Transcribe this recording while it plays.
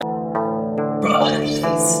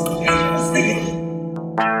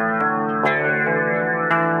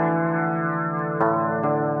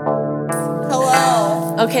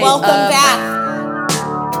Hello. Okay. Welcome back.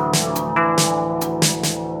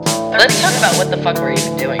 Let's talk about what the fuck we're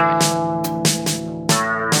even doing. No,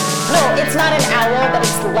 it's not an owl, but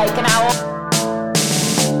it's like an owl.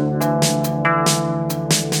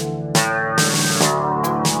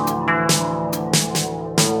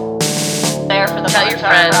 There for the tell your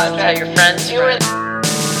friends. Tell your friends you were.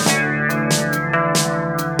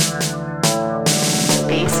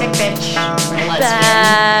 Basic bitch.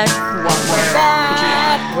 Back. We're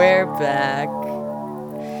back. We're back.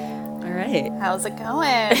 All right. How's it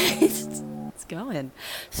going? It's going.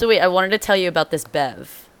 So wait, I wanted to tell you about this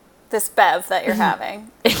bev. This bev that you're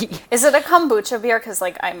having. Is it a kombucha beer? Because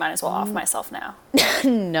I might as well off myself now.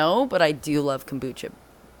 No, but I do love kombucha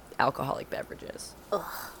alcoholic beverages. Ugh.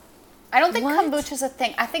 I don't think What? kombucha's a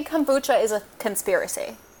thing. I think kombucha is a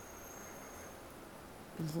conspiracy.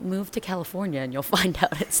 Move to California and you'll find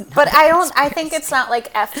out it's not. But I think it's not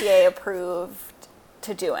FDA approved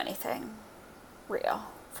to do anything real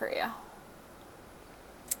for you.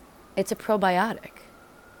 It's a probiotic.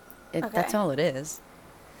 Okay. That's all it is.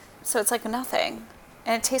 So it's like nothing.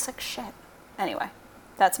 And it tastes like shit. Anyway,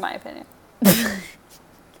 that's my opinion.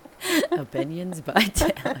 Opinions by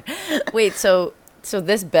Taylor. Wait, so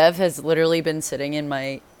this bev has literally been sitting in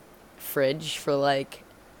my fridge for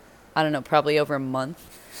I don't know, probably over a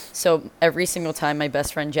month. So every single time my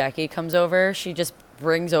best friend Jackie comes over, she just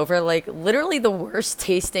brings over literally the worst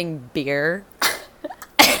tasting beer.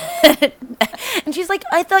 And she's like,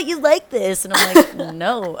 I thought you liked this. And I'm like,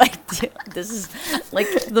 no, I do. This is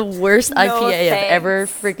the worst No, IPA I've ever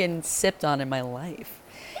thanks. freaking sipped on in my life.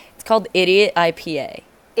 It's called Idiot IPA.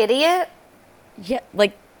 Idiot? Yeah,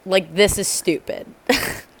 this is stupid.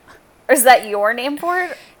 Or is that your name for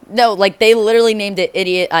it? No, they literally named it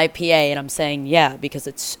Idiot IPA, and I'm saying yeah because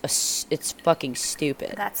it's fucking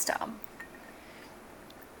stupid. That's dumb.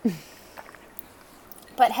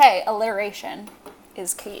 But hey, alliteration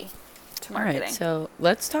is key to All marketing. right, so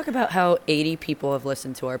let's talk about how 80 people have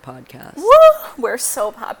listened to our podcast. Woo! We're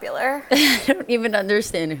so popular. I don't even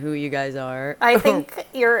understand who you guys are. I think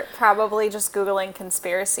you're probably just Googling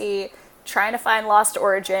conspiracy, trying to find lost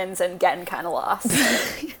origins, and getting kind of lost.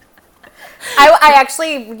 I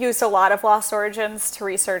actually used a lot of lost origins to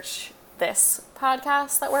research this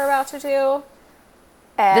podcast that we're about to do.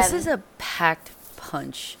 And This is a packed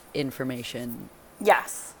punch information.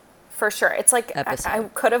 yes, for sure. It's Episode. I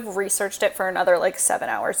could have researched it for another 7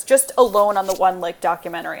 hours just alone on the one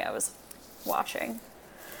documentary I was watching.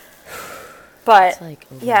 But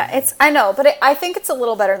It's I know, but I think it's a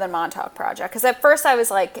little better than Montauk Project because at first I was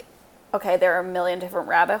like, okay, there are a million different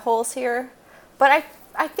rabbit holes here, but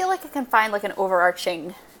I feel like I can find an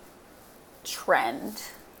overarching trend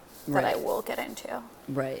that I Right. will get into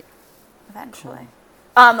Right. eventually.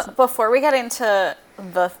 Before we get into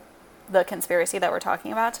the conspiracy that we're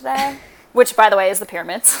talking about today, which by the way is the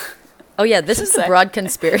pyramids. Oh yeah, this is the broad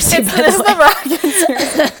conspiracy. This is the broad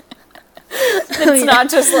conspiracy. It's not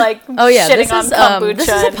just Oh yeah, shitting this on is kombucha this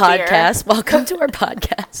is a and beer. podcast. Welcome to our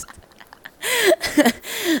podcast.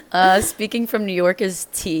 Speaking from New York is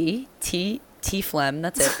T Flem.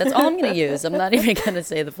 That's it. That's all I'm gonna use. I'm not even gonna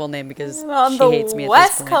say the full name because And on she the hates me at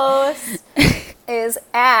West this point. Coast is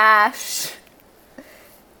Ash.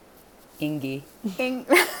 Ingy.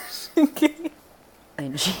 Ingy.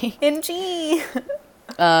 Ingy.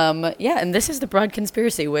 Yeah, and this is the broad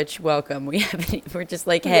conspiracy. Which welcome. We're just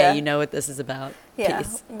hey, Yeah. you know what this is about. Yeah.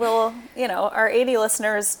 Peace. Well, our 80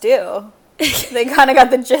 listeners do. They kind of got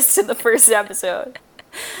the gist in the first episode.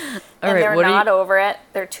 All And right, they're what not are you? over it.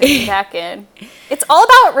 They're tuning back in. It's all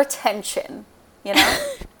about retention,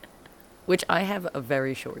 Which I have a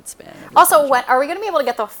very short span. of Also, attention. when are we going to be able to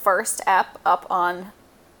get the first ep up on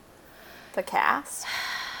the cast?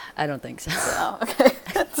 I don't think so. Oh, okay.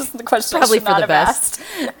 This is the question Probably I should for not the have best.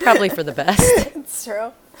 asked. Probably for the best. It's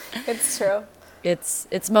true. It's true.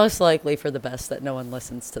 It's most likely for the best that no one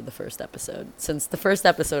listens to the first episode, since the first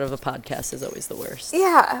episode of a podcast is always the worst.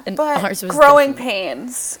 Yeah, And but ours was growing different.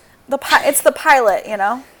 pains. It's the pilot,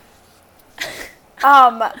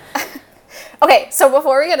 Okay, so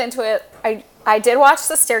before we get into it, I did watch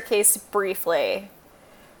The Staircase briefly.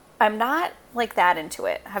 I'm not that into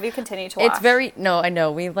it. Have you continued to watch? It's very no, I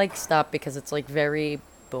know we stopped because it's very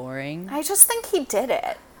boring. I just think he did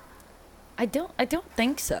it. I don't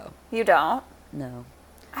think so. You don't? No.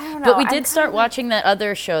 I don't know. But we I'm did start kinda- watching that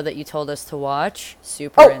other show that you told us to watch.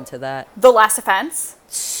 Super into that. The Last Offense.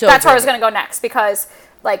 So That's where I was good. gonna go next because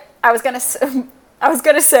I was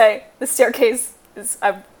gonna say The Staircase is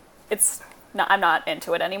I'm not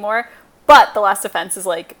into it anymore. But The Last Defense is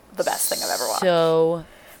like the best thing I've ever watched. So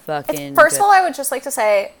fucking First good. of all, I would just like to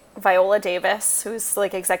say Viola Davis, who's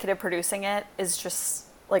like executive producing it, is just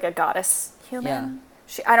like a goddess human.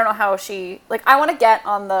 Yeah. I don't know how she, like, I want to get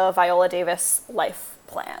on the Viola Davis life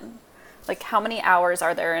plan. Like, how many hours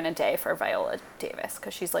are there in a day for Viola Davis?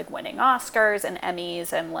 Because she's like winning Oscars and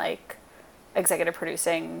Emmys and like executive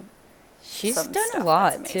producing. She's some done a stuff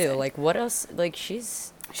lot that's too. amazing. Like what else? Like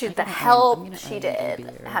she's She I did The gotta Help. I'm gonna She IMDb did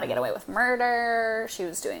her How to right Get now. Away with Murder. She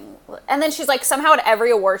was doing, and then she's like somehow at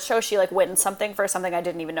every award show she like wins something for something I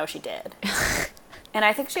didn't even know she did. And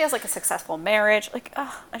I think she has like a successful marriage. Like,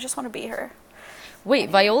 I just want to be her. Wait,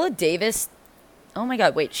 Viola Davis. Oh my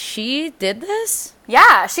God! Wait, she did this?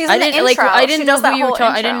 Yeah, she's in I the didn't intro. I She didn't know does that who you were whole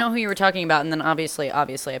talking. I intro. didn't know who you were talking about, and then obviously,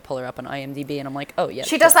 I pull her up on IMDb, and I'm like, oh yeah.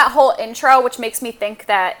 She does that whole intro, which makes me think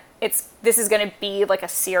that this is going to be like a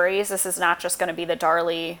series. This is not just going to be the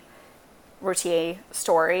Darlie Routier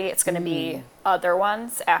story. It's going to be other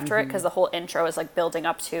ones after it, because the whole intro is like building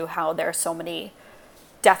up to how there's so many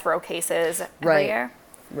death row cases every year.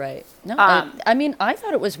 Right. No, I mean, I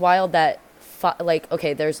thought it was wild that,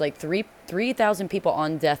 okay, there's like 3,000 people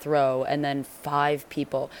on death row, and then 5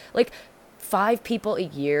 people a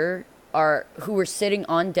year who were sitting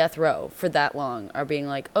on death row for that long are being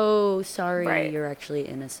like, oh, sorry, Right. you're actually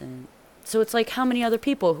innocent. So it's like, how many other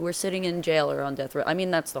people who are sitting in jail are on death row? I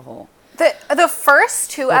mean, that's the whole. The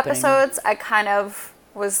first 2 Opening. episodes, I kind of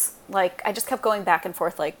was like, I just kept going back and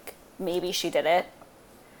forth, like, maybe she did it.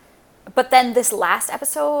 But then this last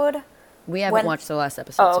episode, We haven't watched the last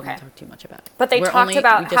episode, Oh, so okay. we can't talk too much about it. but they We talked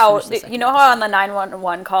about just how, finished the second you know how on episode. the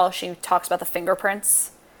 911 call she talks about the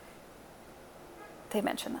fingerprints? They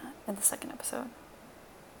mentioned that in the second episode.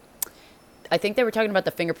 I think they were talking about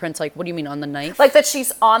the fingerprints, like, what do you mean, on the knife? Like that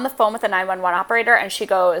she's on the phone with the 911 operator and she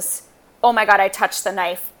goes, oh my God, I touched the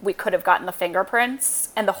knife. We could have gotten the fingerprints.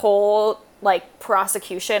 And the whole like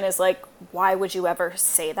prosecution is like, why would you ever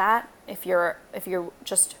say that? If you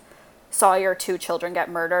just saw your 2 children get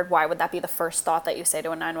murdered, why would that be the first thought that you say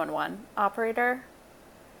to a 911 operator?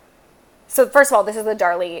 So first of all, this is the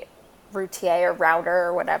Darlie Routier or Router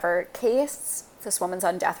or whatever case. This woman's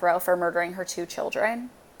on death row for murdering her 2 children.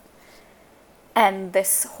 And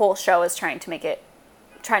this whole show is trying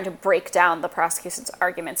to break down the prosecution's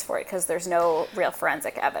arguments for it because there's no real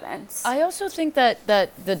forensic evidence. I also think that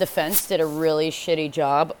the defense did a really shitty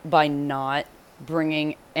job by not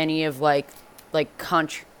bringing any of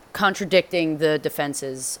contradicting the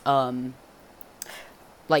defense's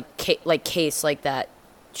case like that.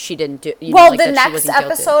 She didn't do. Well, like the that she next wasn't guilty.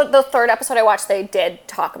 episode, the 3rd episode I watched, they did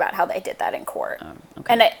talk about how they did that in court.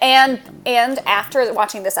 Okay. And after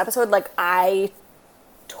watching this episode, like, I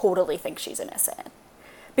totally think she's innocent.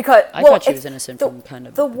 Because I thought she was innocent from kind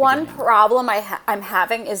of the the one beginning. problem I'm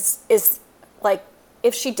having is like,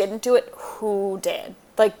 if she didn't do it, who did?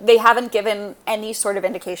 Like, they haven't given any sort of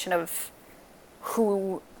indication of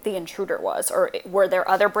who the intruder was, or were there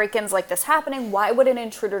other break-ins like this happening? Why would an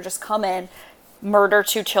intruder just come in, murder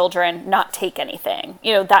 2 children, not take anything?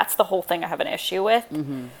 You know, that's the whole thing I have an issue with,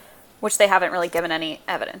 which they haven't really given any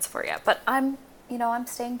evidence for yet. But I'm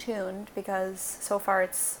staying tuned because so far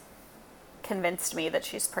it's convinced me that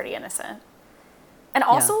she's pretty innocent. And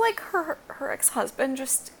also, like, her ex-husband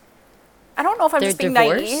just, I don't know if I'm They're just being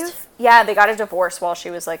divorced? naive. Yeah, they got a divorce while she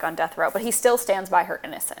was, like, on death row, but he still stands by her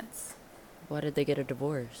innocence. Why did they get a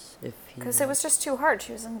divorce? Because it was just too hard.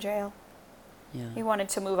 She was in jail. Yeah. He wanted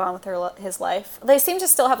to move on with his life. They seem to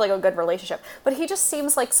still have, like, a good relationship, but he just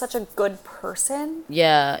seems like such a good person.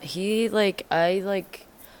 Yeah,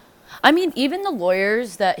 I mean, even the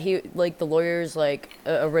lawyers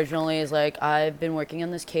originally is like, I've been working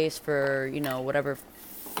on this case for,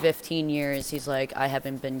 15 years. He's like, I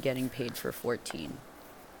haven't been getting paid for 14.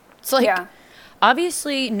 It's like, Yeah.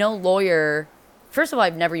 obviously no lawyer, first of all,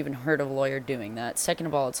 I've never even heard of a lawyer doing that. Second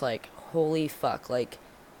of all, it's like, holy fuck, like,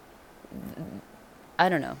 I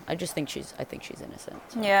don't know. I think she's innocent.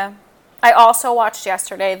 So. Yeah. I also watched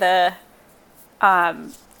yesterday the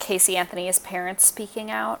Casey Anthony's parents speaking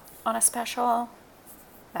out on a special.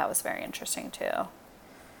 That was very interesting too.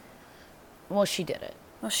 Well, she did it.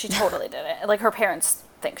 Well, she totally did it. Like, her parents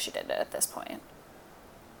think she did it at this point.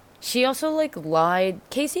 She also, like, lied.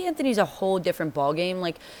 Casey Anthony's a whole different ballgame.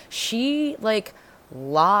 Like, she, like,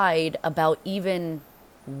 lied about even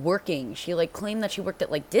working. She, like, claimed that she worked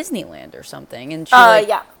at, like, Disneyland or something. And she,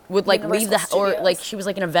 Yeah. would, like, leave Universal or, Studios. like, she was,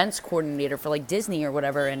 like, an events coordinator for, like, Disney or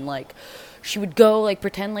whatever. And, like, she would go, like,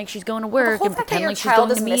 pretend like she's going to The work whole and fact that pretend your like she's child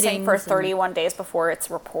going is to missing meetings. for and- 31 days before it's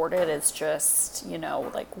reported is just,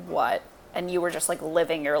 like, what? And you were just, like,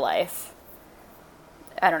 living your life.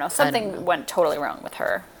 I don't know. Something went totally wrong with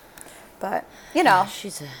her. But, you know.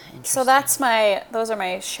 She's interesting. So those are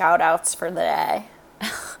my shout outs for the day.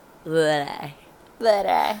 Bleh. The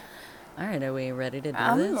day. All right, are we ready to do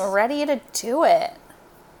this? I'm ready to do it.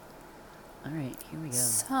 All right, here we go.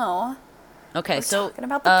 So, Okay, we're so talking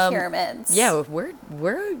about the pyramids. Yeah,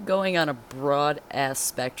 we're going on a broad ass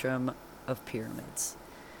spectrum of pyramids,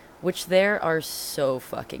 which there are so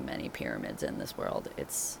fucking many pyramids in this world.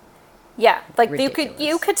 It's like ridiculous.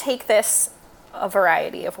 you could take this a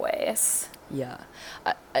variety of ways. Yeah.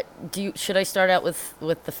 Should I start out with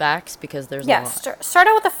the facts, because there's a lot. Start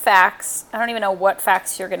out with the facts. I don't even know what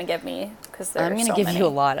facts you're going to give me, because I'm going to give you a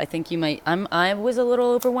lot. I think you might. I was a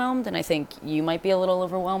little overwhelmed, and I think you might be a little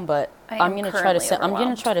overwhelmed. But I'm going to try to. I'm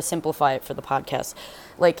going to try to simplify it for the podcast,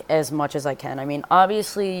 like as much as I can. I mean,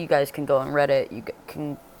 obviously, you guys can go on Reddit. You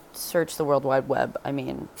can search the World Wide Web. I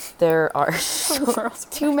mean, there are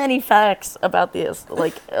too many facts about this.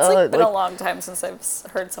 Like, it's been a long time since I've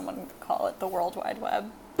heard someone call it the World Wide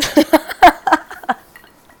Web.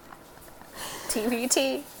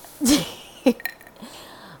 TBT.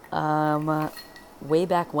 Way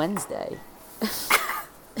back Wednesday.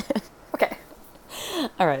 Okay.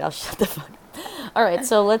 All right, I'll shut the fuck up. All right,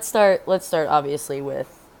 so let's start obviously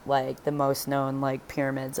with like the most known like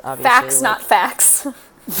pyramids. Obviously, facts, like, not facts.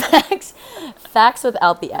 Facts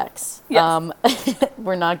without the X. Yes.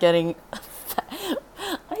 We're not getting.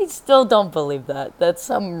 I still don't believe that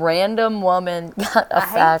some random woman got a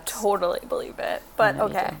fact. I totally believe it, but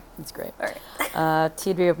okay. It's great. All right.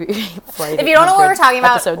 TWB flight. If you don't know what we're talking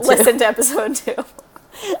about, episode 2. listen to episode 2.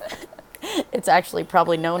 It's actually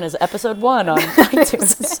probably known as episode 1 on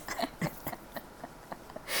iTunes.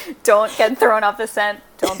 Don't get thrown off the scent.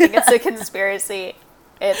 Don't think it's a conspiracy.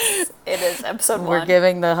 It is episode 1. We're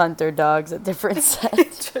giving the hunter dogs a different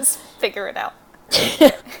scent. Just figure it out.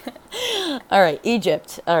 All right,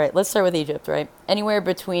 Egypt. All right, let's start with Egypt, right? Anywhere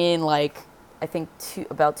between, like, I think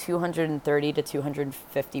about 230 to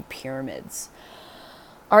 250 pyramids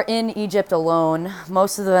are in Egypt alone.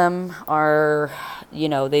 Most of them are,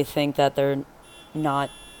 they think that they're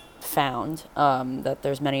not found, that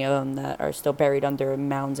there's many of them that are still buried under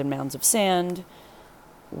mounds and mounds of sand,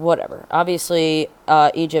 whatever. Obviously,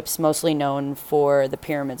 Egypt's mostly known for the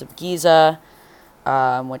pyramids of Giza,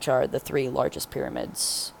 which are the 3 largest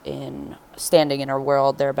pyramids standing in our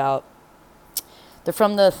world. They're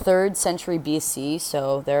from the 3rd century BC,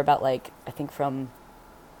 so they're about, like, I think from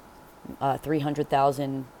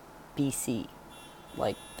 300,000 BC.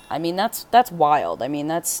 Like, I mean, that's wild. I mean,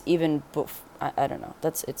 that's even, I don't know,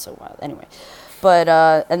 it's so wild. Anyway, but,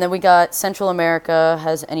 and then we got Central America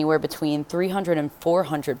has anywhere between 300 and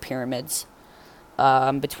 400 pyramids,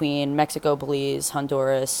 between Mexico, Belize,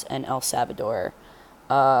 Honduras, and El Salvador.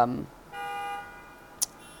 I'm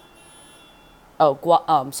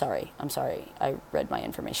sorry. I read my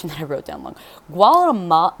information that I wrote down long.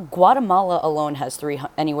 Guatemala alone has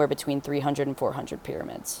anywhere between 300 and 400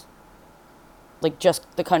 pyramids. Like,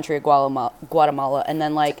 just the country of Guatemala, and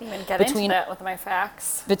then, like, didn't even get into that with my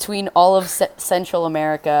facts. Between all of Central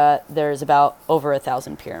America, there's about over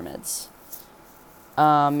 1,000 pyramids.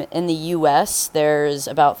 In the U.S., there's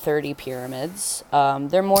about 30 pyramids.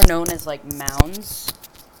 They're more known as, like, mounds.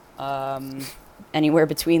 Anywhere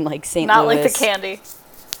between, like, St. Louis. Not like the candy.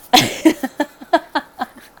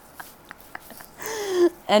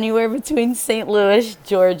 Anywhere between St. Louis,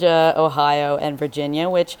 Georgia, Ohio, and Virginia,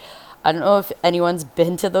 which I don't know if anyone's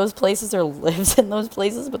been to those places or lives in those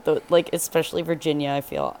places, but like, especially Virginia, I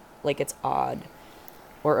feel like it's odd.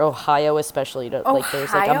 Or Ohio, especially, like,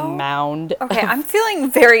 there's like a mound. Okay, I'm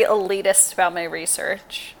feeling very elitist about my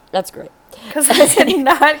research. That's great. Because I did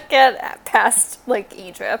not get past, like,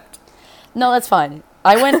 Egypt. No, that's fine.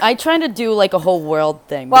 I tried to do, like, a whole world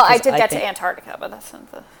thing. Well, I did get to Antarctica, but that's not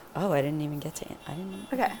the... Oh, I didn't even get to...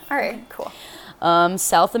 Okay, all right, cool.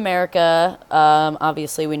 South America,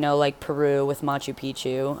 obviously we know, like, Peru with Machu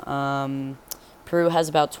Picchu. Peru has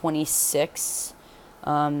about 26.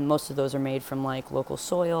 Most of those are made from, like, local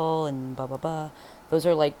soil and blah, blah, blah. Those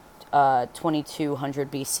are, like, 2200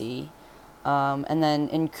 BC. And then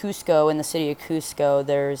in Cusco, in the city of Cusco,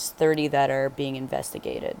 there's 30 that are being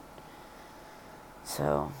investigated.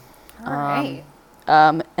 So, all right.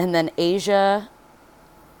 And then Asia,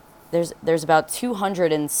 there's about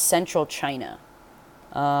 200 in central China,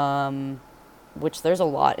 which there's a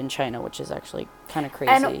lot in China, which is actually kind of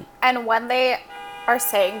crazy. And when they are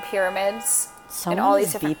saying pyramids, someone and all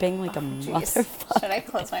is these different... beeping like a motherfucker. Should I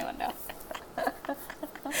close my window?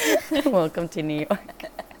 Welcome to New York.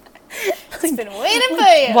 It's been waiting for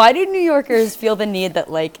you. Why do New Yorkers feel the need that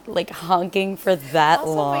like honking for that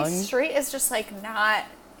also, long? My street is just like not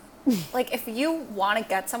like, if you want to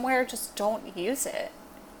get somewhere, just don't use it.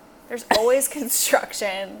 There's always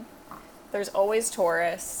construction. There's always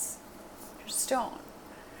tourists. There's stone.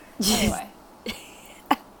 Anyway.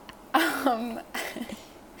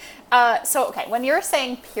 So, okay, when you're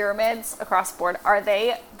saying pyramids across the board, are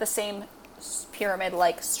they the same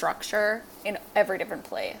pyramid-like structure in every different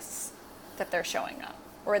place that they're showing up?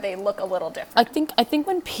 Or they look a little different? I think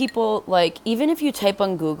when people, like, even if you type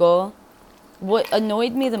on Google, what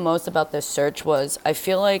annoyed me the most about this search was I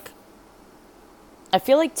feel like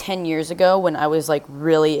 10 years ago when I was, like,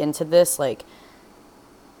 really into this, like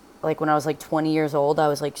when I was, like, 20 years old, I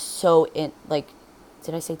was, like, so in, like,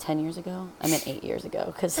 did I say 10 years ago? I meant 8 years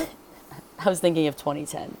ago, because I was thinking of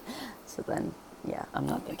 2010. So then, yeah, I'm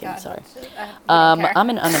not thinking, God. sorry. Care. I'm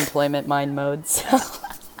in unemployment mind mode, so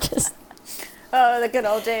just... Oh, the good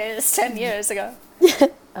old days, 10 years ago.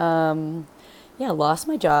 Yeah, lost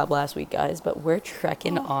my job last week, guys, but we're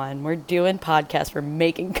trekking on. We're doing podcasts. We're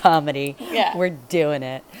making comedy. Yeah. We're doing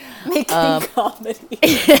it. Making comedy.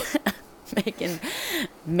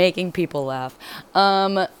 making people laugh.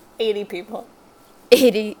 80 people.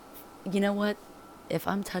 80, you know what? If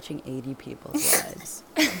I'm touching 80 people's lives.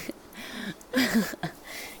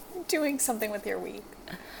 Doing something with your week.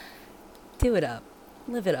 Do it up.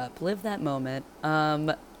 Live it up. Live that moment.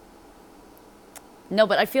 No,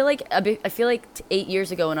 but I feel like 8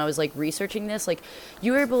 years ago when I was like researching this, like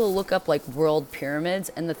you were able to look up like world pyramids,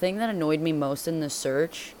 and the thing that annoyed me most in the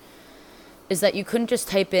search is that you couldn't just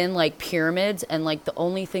type in like pyramids and like the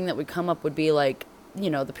only thing that would come up would be like, you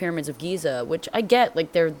know, the pyramids of Giza, which I get,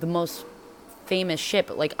 like they're the most famous shit,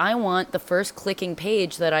 but like I want the first clicking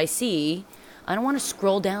page that I see. I don't want to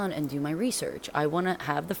scroll down and do my research. I want to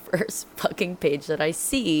have the first fucking page that I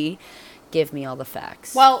see give me all the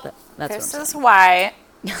facts. Well, that's this is why,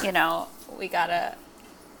 you know, we gotta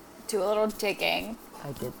do a little digging.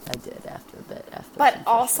 I did after a bit. But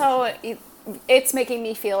also, it's making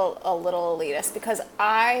me feel a little elitist because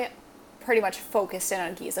I pretty much focused in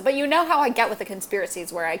on Giza. But you know how I get with the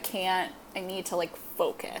conspiracies where I need to like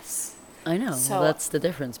focus. I know. So well, that's the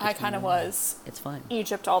difference. I kind of was. It's fine.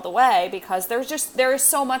 Egypt all the way because there is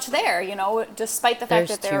so much there, you know, despite the fact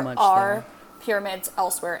that there are pyramids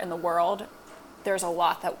elsewhere in the world, there's a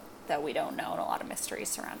lot that we don't know and a lot of mysteries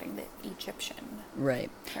surrounding the Egyptian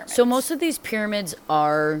pyramids. So most of these pyramids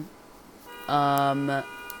are not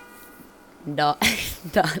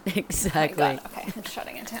exactly. Oh my God. Okay, I'm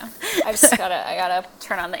shutting it down. I gotta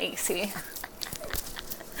turn on the AC.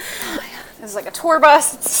 Oh, yeah. This is like a tour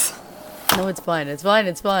bus. No, it's fine.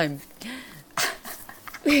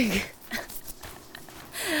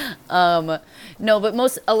 No, but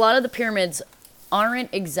a lot of the pyramids aren't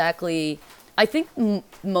exactly. I think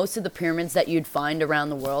most of the pyramids that you'd find around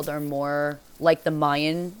the world are more like the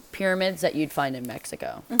Mayan pyramids that you'd find in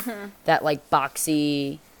Mexico. Mm-hmm. That like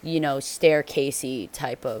boxy, you know, staircasey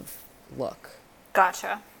type of look.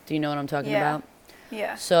 Gotcha. Do you know what I'm talking about?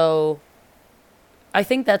 Yeah. So, I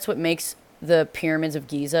think that's what makes the pyramids of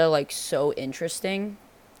Giza like so interesting.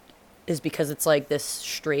 Is because it's like this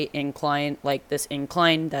straight incline, like this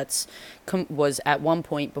incline that's was at one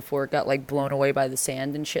point before it got like blown away by the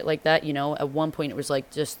sand and shit like that. You know, at one point it was like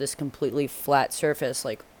just this completely flat surface,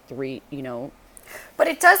 like you know. But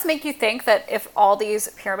it does make you think that if all these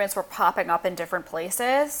pyramids were popping up in different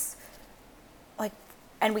places, like,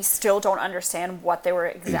 and we still don't understand what they were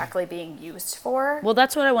exactly being used for. Well,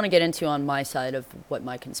 that's what I want to get into on my side of what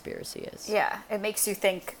my conspiracy is. Yeah, it makes you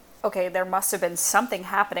think, okay, there must have been something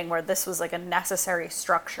happening where this was like a necessary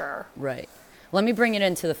structure. Right. Let me bring it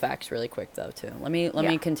into the facts really quick though too. Let me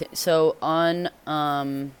continue. So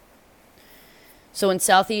so in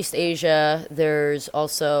Southeast Asia, there's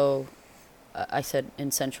also, I said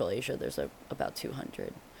in Central Asia, there's about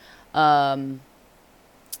 200.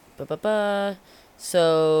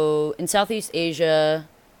 So in Southeast Asia,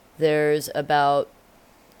 there's about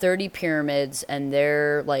 30 pyramids, and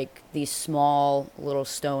they're like these small little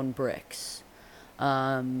stone bricks.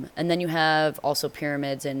 And then you have also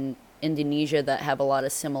pyramids in Indonesia that have a lot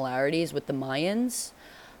of similarities with the Mayans.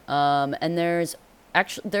 And there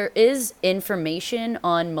is information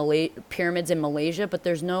on pyramids in Malaysia, but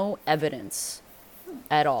there's no evidence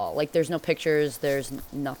at all. Like there's no pictures, there's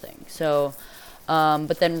nothing. So,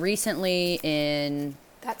 but then recently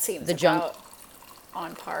that seems about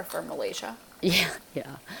on par for Malaysia.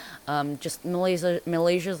 Yeah. Just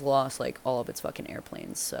Malaysia's lost like all of its fucking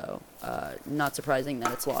airplanes, so not surprising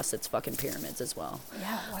that it's lost its fucking pyramids as well.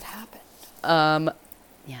 Yeah, what happened?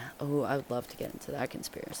 Yeah. Oh, I would love to get into that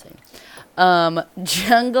conspiracy. In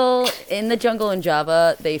the jungle in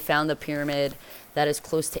Java, they found a pyramid that is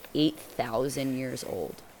close to 8,000 years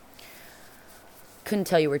old. Couldn't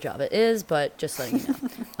tell you where Java is, but just letting you know.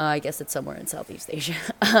 I guess it's somewhere in Southeast Asia.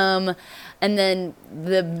 And then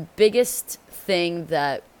the biggest thing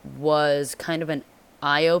that was kind of an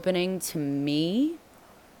eye-opening to me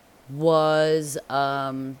was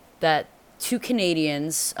that two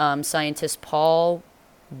Canadians, scientists Paul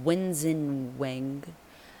Winzenweng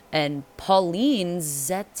and Pauline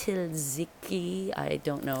Zetilzicki, I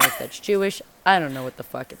don't know if that's Jewish, I don't know what the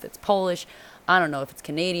fuck if it's Polish, I don't know if it's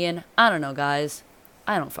Canadian, I don't know, guys.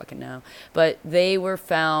 I don't fucking know. But they were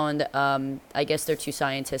found, I guess they're two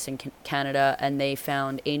scientists in Canada, and they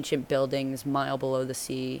found ancient buildings mile below the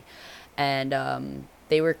sea. And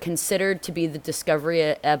they were considered to be the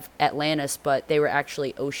discovery of Atlantis, but they were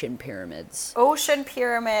actually ocean pyramids. Ocean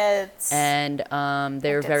pyramids. And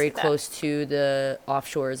they were very close to the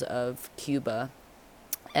offshores of Cuba.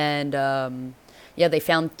 And yeah, they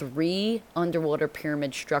found 3 underwater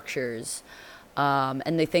pyramid structures.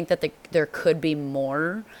 And they think that there could be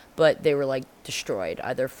more, but they were like destroyed,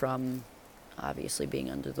 either from obviously being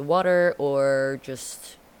under the water or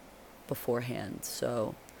just beforehand.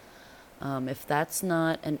 So if that's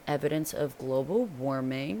not an evidence of global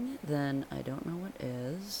warming, then I don't know what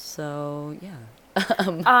is. So yeah.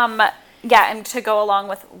 Yeah, and to go along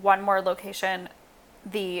with one more location,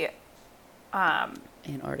 the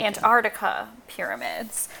Antarctica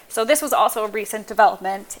pyramids. So this was also a recent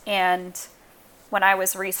development, and when I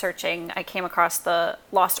was researching, I came across the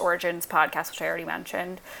Lost Origins podcast, which I already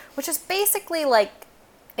mentioned, which is basically like,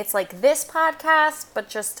 it's like this podcast, but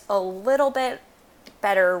just a little bit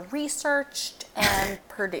better researched and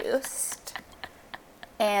produced.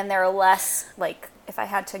 And there are less, like, if I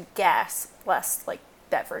had to guess, less like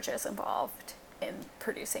beverages involved in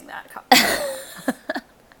producing that content.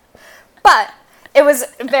 But it was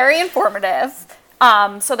very informative.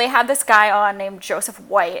 So they had this guy on named Joseph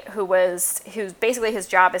White, who's basically his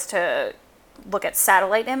job is to look at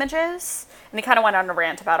satellite images. And he kind of went on a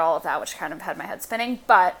rant about all of that, which kind of had my head spinning.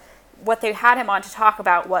 But what they had him on to talk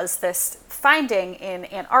about was this finding in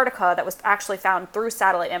Antarctica that was actually found through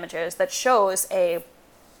satellite images that shows a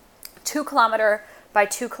 2-kilometer by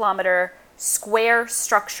 2-kilometer square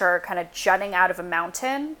structure kind of jutting out of a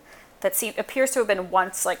mountain that appears to have been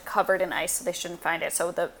once like covered in ice, so they shouldn't find it.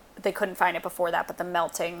 So they couldn't find it before that, but the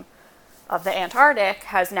melting of the Antarctic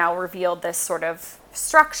has now revealed this sort of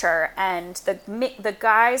structure. And the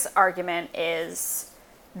guy's argument is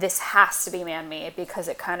this has to be man-made because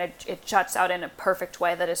it juts out in a perfect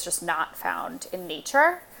way that is just not found in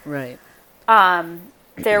nature. Right.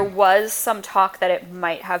 There was some talk that it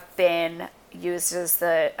might have been used as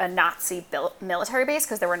a Nazi military base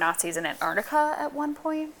because there were Nazis in Antarctica at one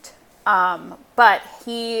point. But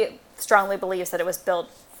he strongly believes that it was built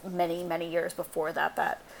many, many years before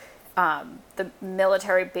that the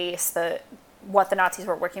military base, what the Nazis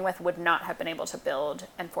were working with, would not have been able to build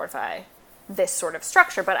and fortify this sort of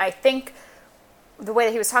structure. But I think the way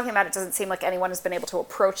that he was talking about it doesn't seem like anyone has been able to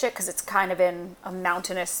approach it because it's kind of in a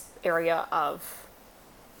mountainous area of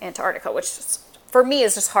Antarctica, which for me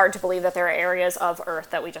is just hard to believe that there are areas of Earth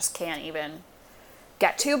that we just can't even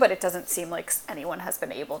get to, but it doesn't seem like anyone has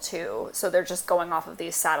been able to. So they're just going off of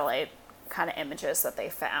these satellite kind of images that they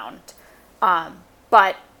found.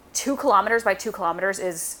 But 2 kilometers by 2 kilometers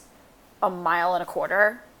is a mile and a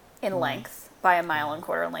quarter in length by a mile and a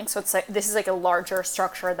quarter in length. So it's like, this is like a larger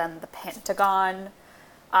structure than the Pentagon,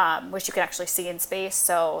 which you can actually see in space.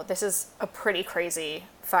 So this is a pretty crazy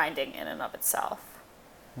finding in and of itself.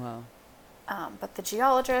 Wow. But the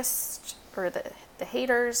geologists or the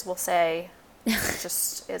haters will say it's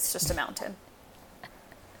just a mountain.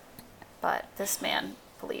 But this man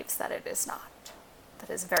believes that it is not.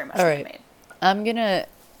 That is very much man-made. I'm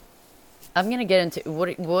gonna get into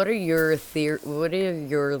what are your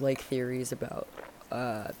like theories about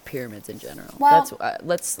pyramids in general? Well,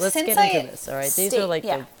 let's get into this. All right, these are like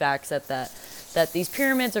the facts that these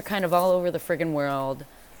pyramids are kind of all over the friggin' world,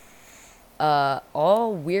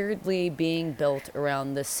 all weirdly being built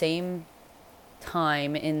around the same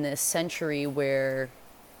time in this century where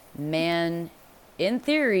man, in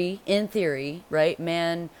theory, right?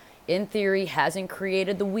 Man, in theory, hasn't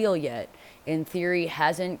created the wheel yet. In theory,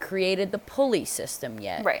 hasn't created the pulley system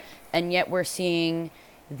yet. Right. And yet we're seeing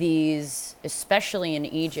these, especially in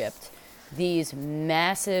Egypt, these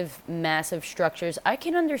massive, massive structures. I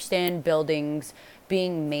can understand buildings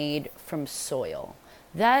being made from soil.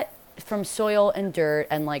 From soil and dirt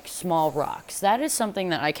and like small rocks. That is something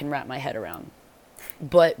that I can wrap my head around.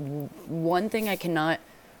 But one thing I cannot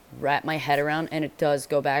wrap my head around, and it does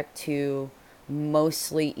go back to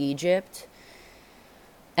mostly Egypt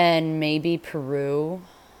and maybe Peru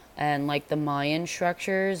and like the Mayan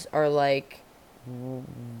structures, are like,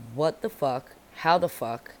 what the fuck how the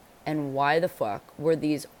fuck and why the fuck were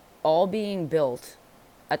these all being built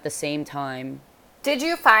at the same time? Did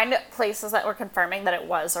you find places that were confirming that it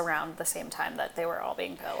was around the same time that they were all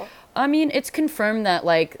being built? I mean, it's confirmed that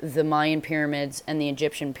like the Mayan pyramids and the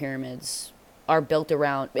Egyptian pyramids are built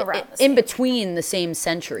around in between the same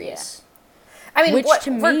centuries. Yeah. I mean, which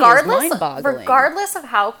to me is mind-boggling. Regardless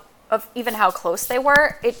of even how close they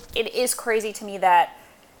were, it is crazy to me that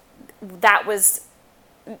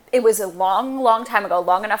it was a long time ago,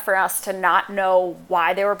 long enough for us to not know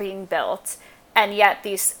why they were being built, and yet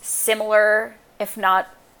these similar, if not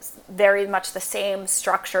very much the same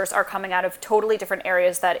structures are coming out of totally different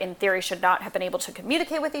areas that in theory should not have been able to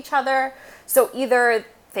communicate with each other. So either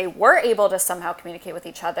they were able to somehow communicate with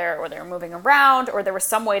each other, or they were moving around, or there was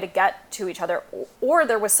some way to get to each other, or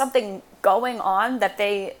there was something going on that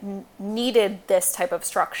they needed this type of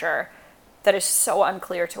structure that is so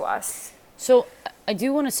unclear to us. So I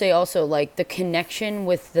do want to say also, like, the connection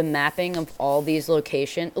with the mapping of all these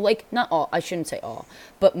locations, like, not all, I shouldn't say all,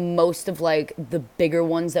 but most of, like, the bigger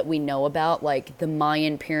ones that we know about, like the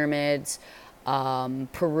Mayan pyramids,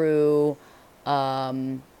 Peru,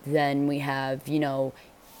 then we have, you know,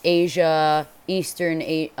 Asia,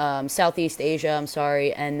 Southeast Asia,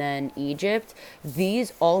 and then Egypt.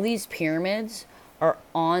 All these pyramids are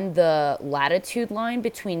on the latitude line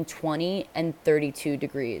between 20 and 32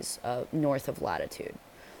 degrees north of latitude.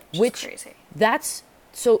 Which crazy. That's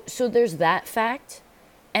so there's that fact.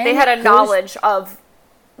 And they had a knowledge of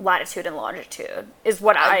latitude and longitude is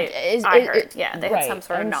what I heard. Yeah, they had some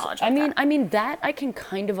sort of knowledge of that. I mean that I can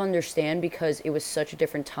kind of understand because it was such a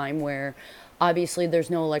different time where obviously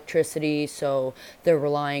there's no electricity, so they're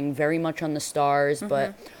relying very much on the stars, mm-hmm.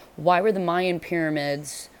 But why were the Mayan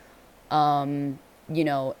pyramids you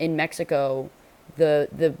know, in Mexico,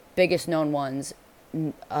 the biggest known ones,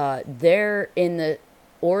 they're in the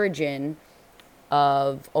origin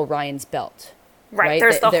of Orion's belt. Right.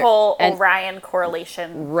 There's the whole Orion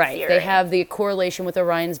correlation. Right. Theory. They have the correlation with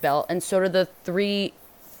Orion's belt, and so do the 3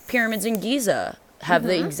 pyramids in Giza have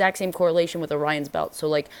the exact same correlation with Orion's belt. So,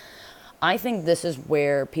 like, I think this is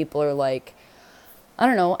where people are like, I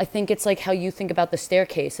don't know, I think it's like how you think about the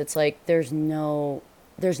staircase. It's like there's no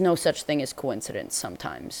such thing as coincidence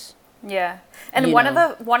sometimes. Yeah. And one of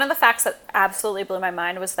the facts that absolutely blew my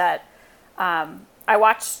mind was that I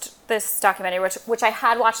watched this documentary, which I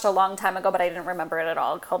had watched a long time ago, but I didn't remember it at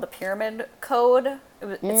all, called The Pyramid Code.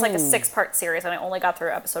 It's like a 6-part series, and I only got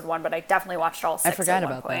through episode 1, but I definitely watched all 6 I forgot at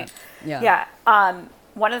one about point. that. Yeah.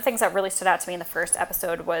 One of the things that really stood out to me in the first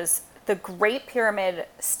episode was the Great Pyramid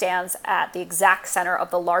stands at the exact center of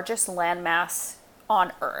the largest landmass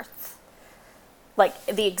on Earth. Like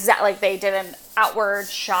they did an outward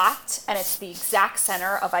shot, and it's the exact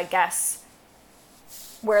center of, I guess,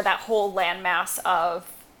 where that whole landmass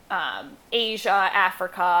of Asia,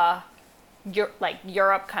 Africa,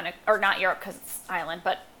 Europe kind of, or not Europe because it's an island,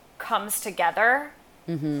 but comes together.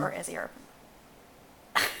 Mm-hmm. Or is Europe?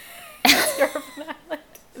 Is Europe an island?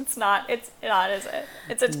 It's not, is it?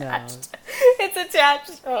 It's attached. No. It's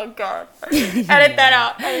attached. Oh, God. Edit that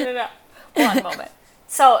out. Edit it out. One moment.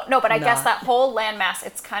 So, no, but I guess that whole landmass,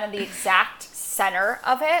 it's kind of the exact center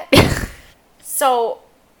of it. So,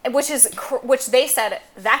 which they said,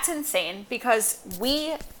 that's insane because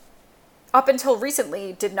we, up until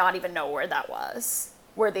recently, did not even know where that was,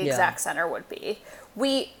 where the exact center would be.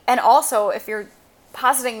 And also, if you're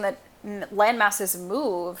positing that landmasses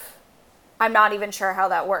move, I'm not even sure how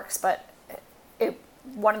that works, but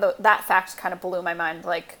that fact kind of blew my mind.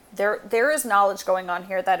 Like, there is knowledge going on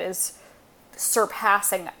here that is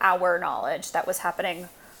surpassing our knowledge that was happening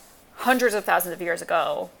hundreds of thousands of years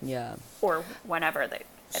ago. Yeah. Or whenever it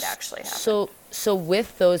actually happened. So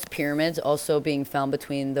with those pyramids also being found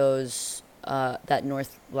between those that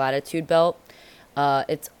north latitude belt,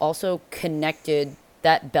 it's also connected.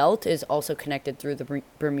 That belt is also connected through the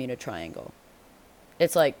Bermuda Triangle.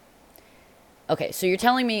 It's like, okay, so you're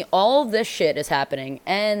telling me all this shit is happening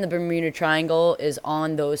and the Bermuda Triangle is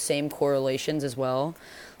on those same correlations as well?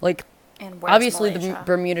 Like, obviously the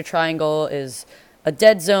Bermuda Triangle is a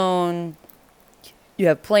dead zone. You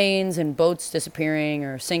have planes and boats disappearing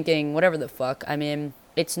or sinking, whatever the fuck. I mean,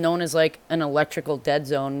 it's known as like an electrical dead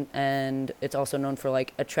zone, and it's also known for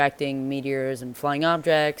like attracting meteors and flying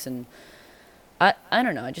objects, and I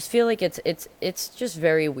don't know. I just feel like it's just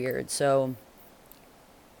very weird. So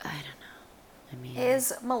I don't know. I mean,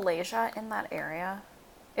 is Malaysia in that area?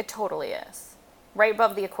 It totally is. Right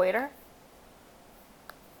above the equator?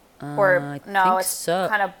 Or no, it's so.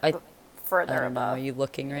 Kind of further I don't above. Know. Are you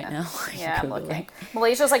looking right now? Yeah, I'm looking.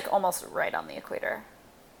 Malaysia's like almost right on the equator,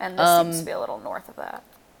 and this seems to be a little north of that.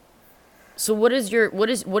 So what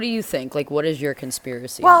do you think? Like, what is your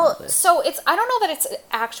conspiracy on all Well, this? so it's I don't know that it's an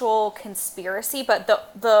actual conspiracy, but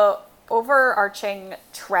the overarching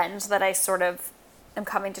trend that I sort of am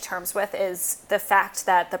coming to terms with is the fact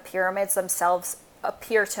that the pyramids themselves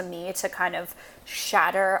appear to me to kind of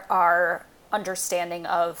shatter our understanding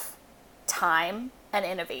of time and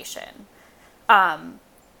innovation.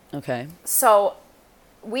 Okay. So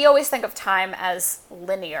we always think of time as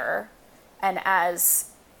linear, and as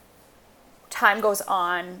time goes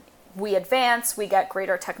on, we advance, we get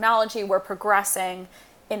greater technology, we're progressing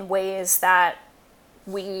in ways that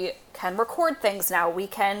we can record things now, we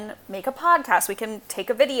can make a podcast, we can take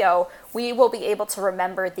a video, we will be able to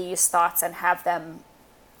remember these thoughts and have them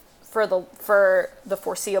for the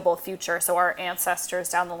foreseeable future. So our ancestors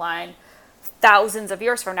down the line, thousands of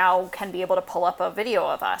years from now, can be able to pull up a video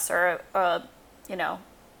of us or a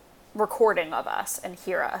recording of us and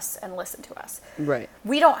hear us and listen to us. Right.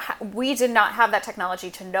 We did not have that technology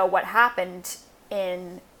to know what happened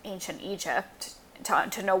in ancient Egypt,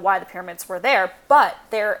 to know why the pyramids were there, but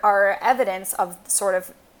there are evidence of sort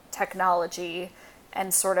of technology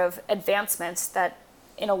and sort of advancements that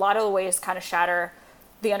in a lot of ways kind of shatter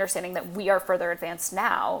the understanding that we are further advanced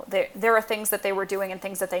now. There are things that they were doing and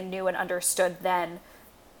things that they knew and understood then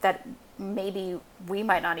that maybe we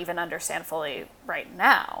might not even understand fully right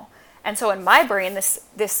now. And so in my brain,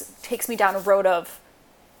 this takes me down a road of,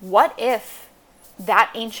 what if that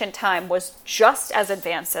ancient time was just as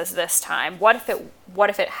advanced as this time? What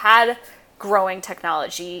if it had growing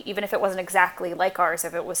technology, even if it wasn't exactly like ours,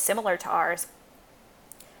 if it was similar to ours,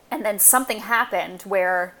 and then something happened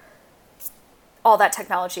where all that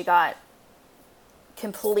technology got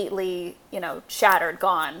completely, shattered,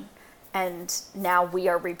 gone, and now we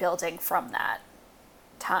are rebuilding from that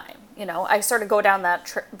time. I sort of go down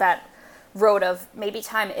that road of, maybe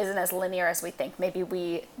time isn't as linear as we think. Maybe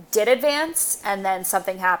we did advance and then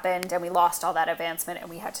something happened and we lost all that advancement and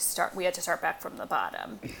we had to start back from the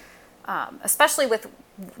bottom. Especially with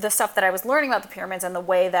the stuff that I was learning about the pyramids and the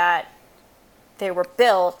way that they were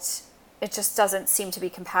built, it just doesn't seem to be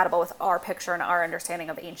compatible with our picture and our understanding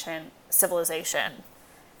of ancient civilization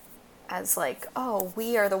as like, oh,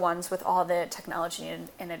 we are the ones with all the technology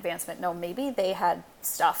and advancement. No, maybe they had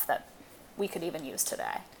stuff that we could even use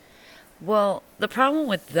today. Well, the problem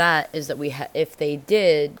with that is that if they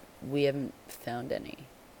did, we haven't found any.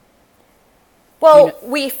 Well,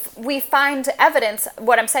 we find evidence.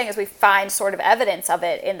 What I'm saying is, we find sort of evidence of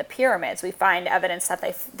it in the pyramids. We find evidence that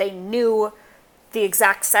they knew the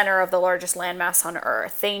exact center of the largest landmass on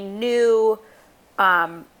Earth. They knew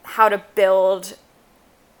how to build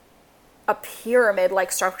a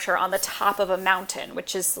pyramid-like structure on the top of a mountain,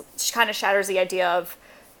 which kind of shatters the idea of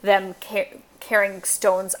them carrying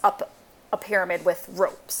stones up a pyramid with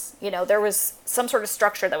ropes. There was some sort of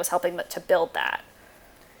structure that was helping to build that.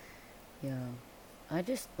 Yeah. I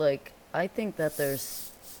think that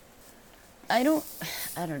I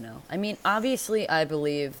don't know. I mean, obviously I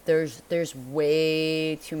believe there's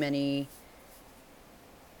way too many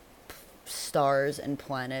stars and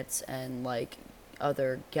planets and like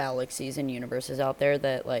other galaxies and universes out there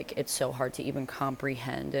that like it's so hard to even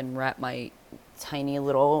comprehend and wrap my tiny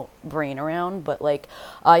little brain around. But like,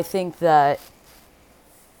 I think that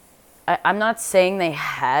I'm not saying they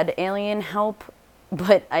had alien help,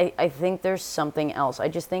 but I think there's something else. I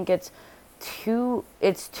just think it's too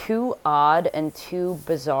odd and too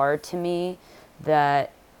bizarre to me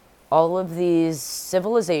that all of these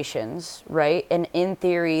civilizations, right, and in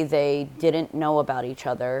theory they didn't know about each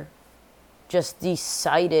other, just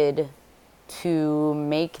decided to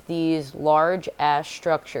make these large ass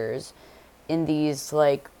structures in these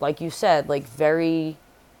like you said, like very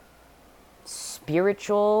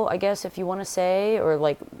spiritual, I guess, if you want to say, or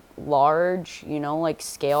like large, like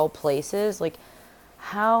scale places. Like,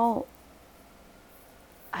 how,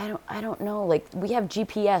 I don't know. Like, we have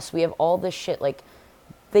GPS, we have all this shit. Like,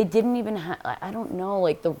 they didn't even have, I don't know,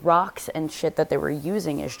 like the rocks and shit that they were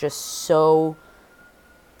using is just so,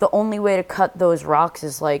 the only way to cut those rocks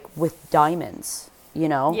is like with diamonds,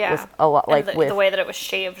 Yeah. with a lot, like the way that it was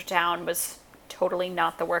shaved down was totally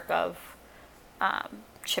not the work of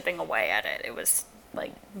chipping away at it. It was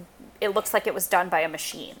like, it looks like it was done by a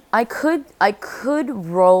machine. I could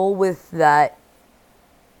roll with that.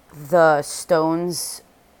 The stones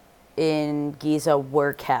in Giza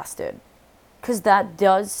were casted, because that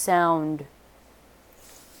does sound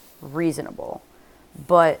reasonable,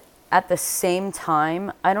 but at the same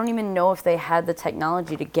time, I don't even know if they had the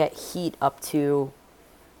technology to get heat up to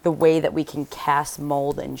the way that we can cast,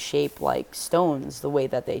 mold, and shape like stones the way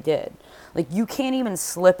that they did. Like you can't even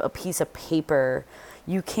slip a piece of paper.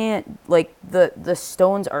 You can't, like, the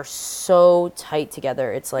stones are so tight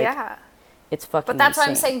together. It's like, Yeah. it's fucking But that's insane. what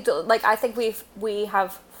I'm saying. Like, I think we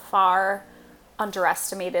have far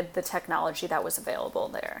underestimated the technology that was available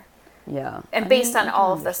there. Yeah. And I based mean, on I can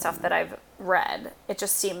all of the stuff understand that I've read, it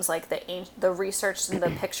just seems like the research and the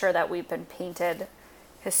picture that we've been painted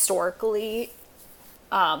historically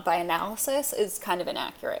by analysis is kind of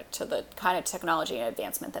inaccurate to the kind of technology and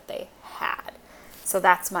advancement that they had. So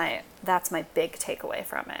that's my big takeaway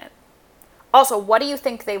from it. Also, what do you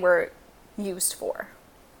think they were used for?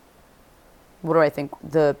 What do I think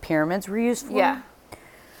the pyramids were used for? Yeah.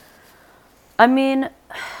 I mean,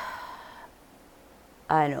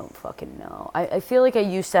 I don't fucking know. I feel like I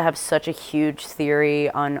used to have such a huge theory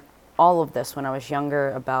on all of this when I was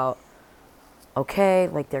younger about, okay,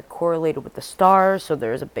 like they're correlated with the stars, so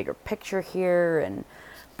there's a bigger picture here and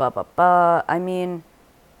blah, blah, blah. I mean,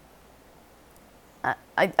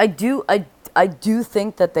 I do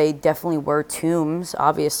think that they definitely were tombs.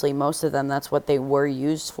 Obviously, most of them, that's what they were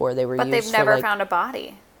used for. They were But used they've for, never like, found a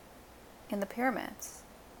body in the pyramids.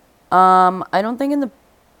 I don't think in the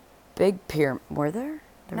big pyramid, were there?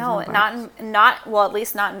 There was No, bodies? not well, at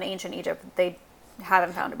least not in ancient Egypt. They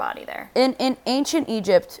haven't found a body there. In ancient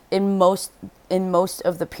Egypt, in most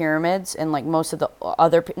of the pyramids and like most of the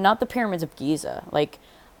other, not the pyramids of Giza. Like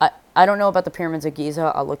I don't know about the pyramids of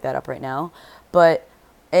Giza. I'll look that up right now. But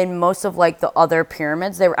in most of like the other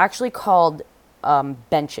pyramids, they were actually called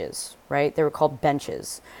benches, right? They were called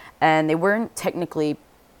benches, and they weren't technically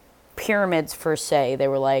pyramids per se. They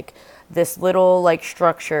were like this little like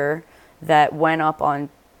structure that went up on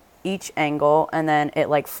each angle and then it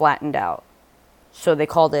like flattened out. So they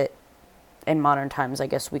called it, in modern times, I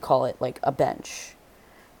guess we call it like a bench.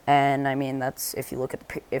 And I mean, that's, if you look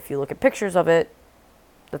at pictures of it,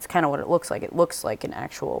 that's kind of what it looks like. It looks like an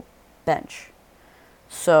actual bench.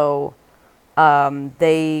 So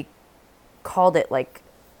they called it like,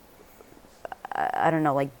 I don't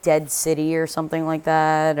know, like Dead City or something like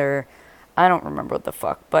that, or I don't remember what the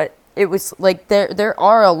fuck. But it was like there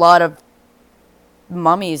are a lot of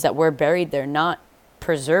mummies that were buried there, not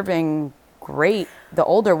preserving great, the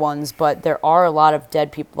older ones, but there are a lot of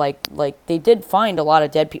dead people. Like they did find a lot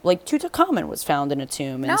of dead people. Like Tutankhamun was found in a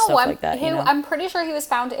tomb and stuff like that. I'm pretty sure he was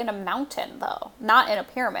found in a mountain, though, not in a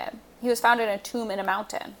pyramid. He was found in a tomb in a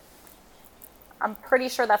mountain. I'm pretty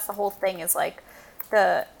sure that's the whole thing. Is like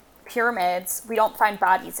the pyramids. We don't find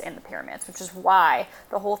bodies in the pyramids, which is why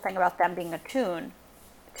the whole thing about them being a tomb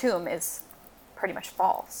is pretty much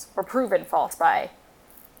false, or proven false by,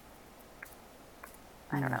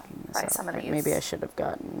 I don't know, by some of these. Maybe I should have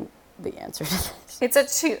gotten the answer to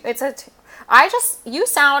this. You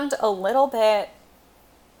sound a little bit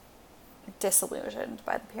disillusioned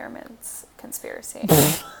by the pyramids conspiracy.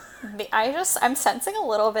 I'm sensing a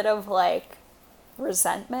little bit of like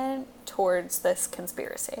resentment towards this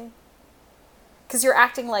conspiracy. Because you're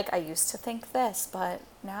acting like I used to think this, but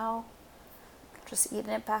now I'm just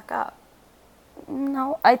eating it back up.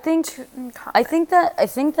 No, I think that I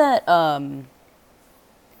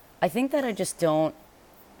just don't.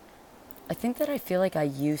 I think that I feel like I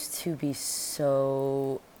used to be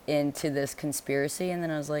so into this conspiracy, and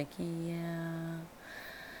then I was like, yeah,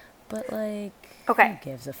 but like, okay,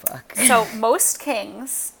 who gives a fuck? So most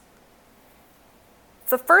kings,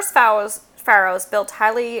 the first pharaohs built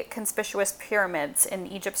highly conspicuous pyramids in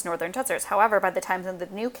Egypt's northern deserts. However, by the time of the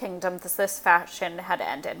New Kingdom, this fashion had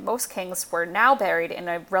ended. Most kings were now buried in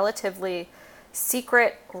a relatively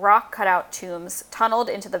secret rock cutout tombs tunneled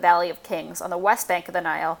into the Valley of Kings on the west bank of the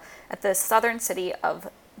Nile at the southern city of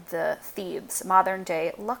the Thebes,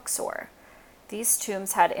 modern-day Luxor. These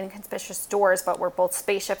tombs had inconspicuous doors, but were both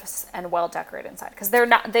spacious and well decorated inside. Because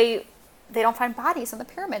they don't find bodies in the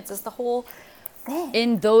pyramids. Is the whole thing.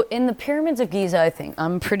 In the pyramids of Giza,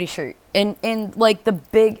 I'm pretty sure. In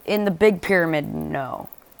the big pyramid, no.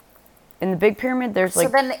 In the big pyramid, there's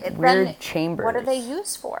like weird chambers. What are they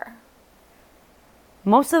used for?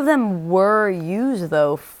 Most of them were used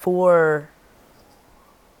though for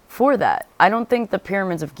that. I don't think the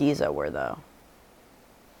pyramids of Giza were though.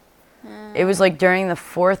 It was like during the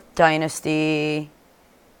 4th dynasty.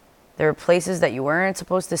 There were places that you weren't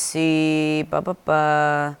supposed to see.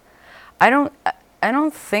 I don't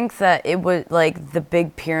think that it was like the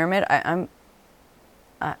big pyramid.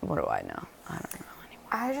 What do I know? I don't know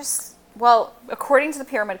anymore. According to the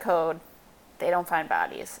pyramid code, they don't find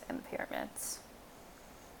bodies in the pyramids.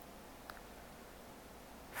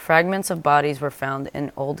 Fragments of bodies were found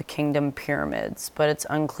in Old Kingdom pyramids, but it's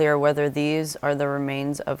unclear whether these are the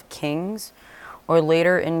remains of kings or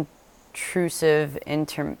later intrusive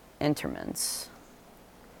interments.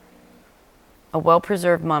 A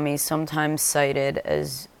well-preserved mummy, sometimes cited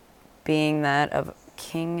as being that of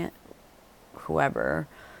King whoever,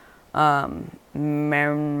 Marinri,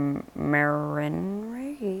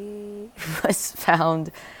 was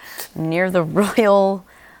found near the royal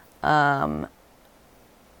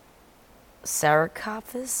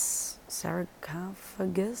sarcophagus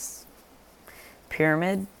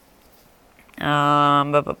pyramid.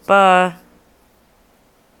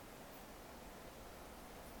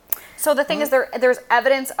 So the thing is, there's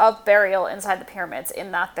evidence of burial inside the pyramids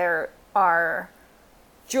in that there are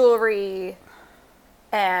jewelry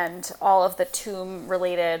and all of the tomb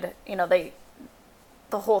related,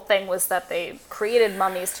 the whole thing was that they created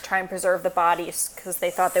mummies to try and preserve the bodies because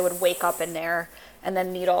they thought they would wake up in there and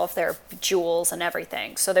then need all of their jewels and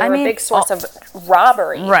everything. So they were a big source of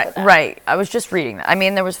robbery. Right, right. I was just reading that. I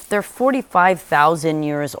mean, they're 45,000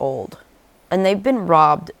 years old, and they've been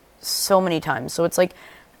robbed so many times. So it's like,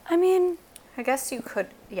 I mean, I guess you could.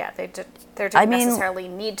 Yeah, there didn't necessarily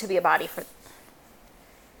need to be a body for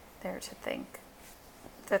there to think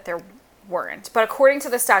that there weren't. But according to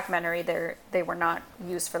this documentary, they were not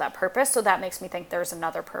used for that purpose. So that makes me think there's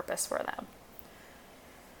another purpose for them.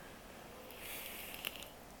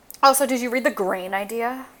 Also, did you read the grain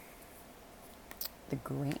idea? The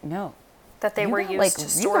grain? No. That they were used to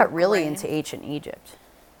store You got really grain. into ancient Egypt.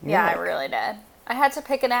 Yeah, I really did. I had to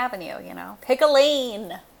pick an avenue, Pick a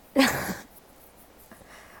lane.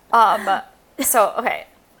 So, okay.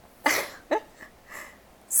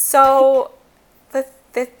 So,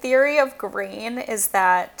 the theory of grain is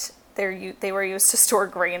that they were used to store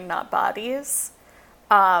grain, not bodies.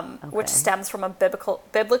 Which stems from a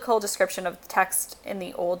biblical description of the text in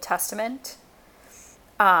the Old Testament.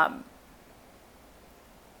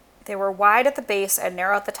 They were wide at the base and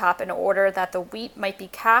narrow at the top in order that the wheat might be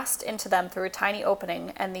cast into them through a tiny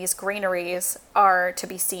opening, and these granaries are to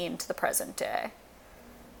be seen to the present day.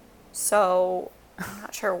 So, I'm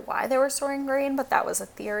not sure why they were storing grain, but that was a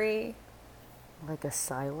theory. Like a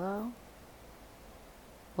silo?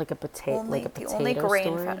 Like a potato The only grain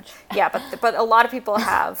storage? found. Yeah, but a lot of people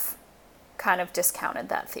have kind of discounted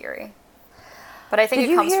that theory. But I think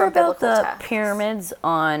it comes from biblical texts. Did you hear about the pyramids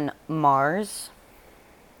on Mars?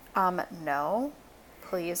 No.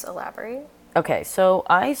 Please elaborate. Okay, so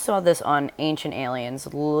I saw this on Ancient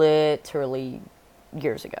Aliens literally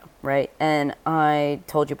years ago, right? And I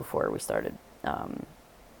told you before we started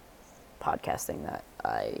podcasting that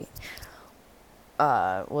I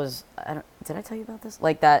did I tell you about this?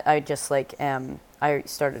 Like that I just I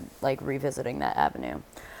started like revisiting that avenue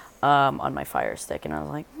on my Fire Stick, and I was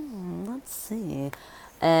like, let's see.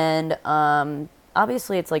 And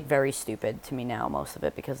obviously it's like very stupid to me now, most of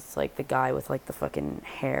it, because it's like the guy with like the fucking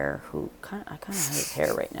hair who I kind of hate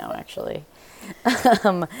hair right now, actually.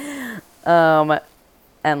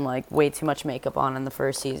 And like way too much makeup on in the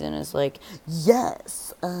first season is like,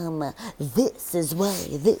 yes, this is why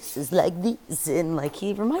this is like this, and like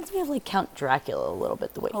he reminds me of like Count Dracula a little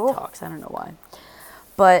bit, the way he talks. I don't know why,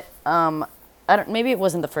 but maybe it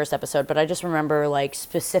wasn't the first episode, but I just remember like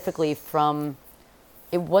specifically from,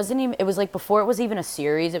 it was like before it was even a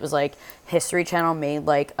series. It was like History Channel made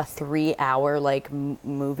like a 3-hour like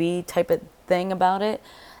movie type of thing about it,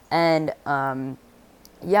 and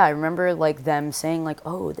yeah, I remember like them saying like,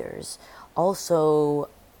 oh, there's also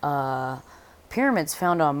pyramids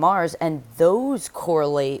found on Mars, and those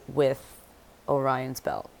correlate with Orion's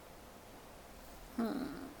belt.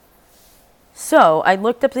 So I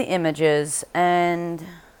looked up the images, and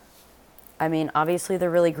I mean, obviously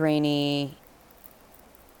they're really grainy,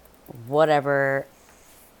 whatever.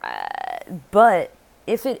 But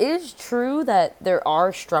if it is true that there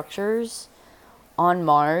are structures on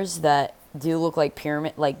Mars that do look like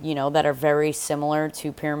pyramid, like, that are very similar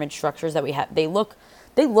to pyramid structures that we have. They look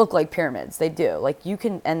like pyramids. They do. Like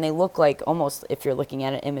and they look like almost, if you're looking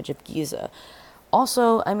at an image of Giza.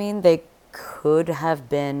 Also, I mean, they could have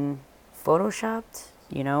been photoshopped.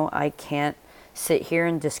 I can't sit here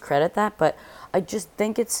and discredit that, but I just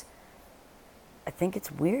think it's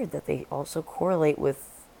weird that they also correlate with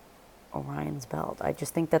Orion's belt. I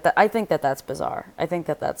just think I think that's bizarre. I think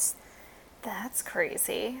that's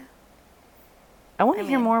crazy. I want to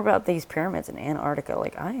hear more about these pyramids in Antarctica.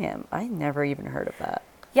 Like I never even heard of that.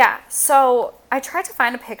 Yeah, so I tried to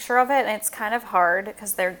find a picture of it, and it's kind of hard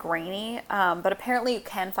because they're grainy. But apparently, you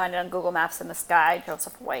can find it on Google Maps in the sky.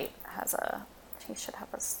 Joseph White he should have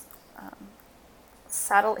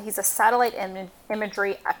he's a satellite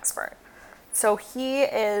imagery expert. So he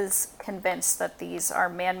is convinced that these are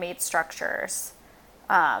man-made structures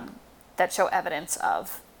that show evidence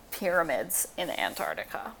of pyramids in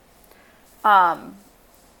Antarctica.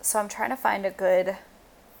 So I'm trying to find a good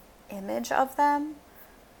image of them.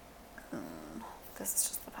 This is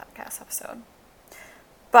just the podcast episode.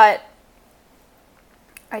 But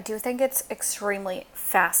I do think it's extremely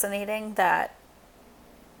fascinating that,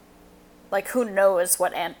 like, who knows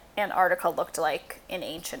what Antarctica looked like in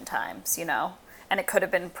ancient times, you know? And it could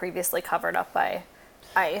have been previously covered up by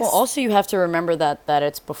ice. Well, also you have to remember that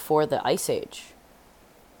it's before the Ice Age.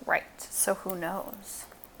 Right. So who knows?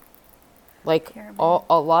 Like a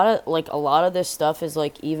lot of this stuff is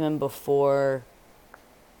like even before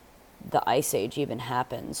the Ice Age even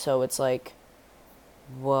happened. So it's like,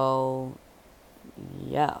 well,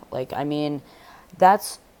 yeah. Like, I mean,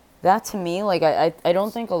 that to me, like, I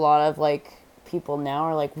don't think a lot of like people now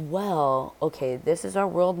are like, well, okay, this is our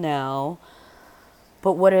world now,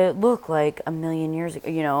 but what did it look like a million years ago?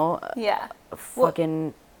 You know? Yeah.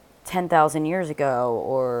 Fucking 10,000 years ago,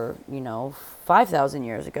 or 5,000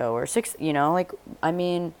 years ago, or six. Like, I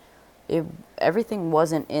mean, everything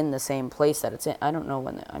wasn't in the same place that it's in. I don't know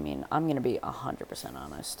when. I'm gonna be 100%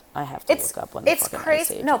 honest. I have to look up when the fucking crazy.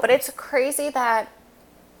 Ice Age No, was. but it's crazy that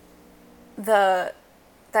that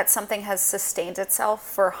something has sustained itself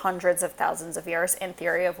for hundreds of thousands of years. In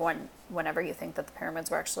theory, of whenever you think that the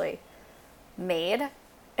pyramids were actually made,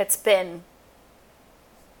 it's been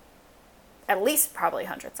at least probably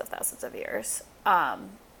hundreds of thousands of years.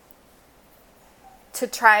 To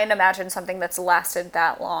try and imagine something that's lasted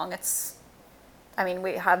that long,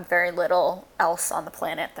 we have very little else on the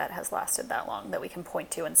planet that has lasted that long that we can point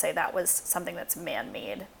to and say that was something that's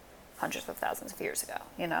man-made hundreds of thousands of years ago,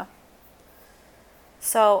 you know?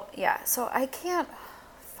 So, yeah, so I can't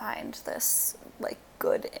find this, like,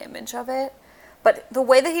 good image of it. But the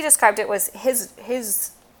way that he described it was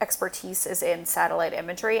his expertise is in satellite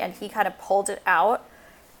imagery, and he kind of pulled it out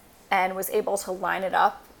and was able to line it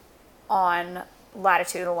up on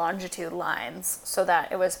latitude and longitude lines so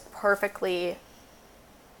that it was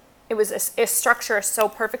a structure so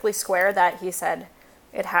perfectly square that he said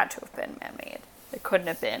it had to have been man-made. It couldn't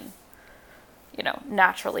have been,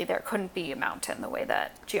 naturally there couldn't be a mountain the way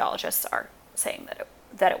that geologists are saying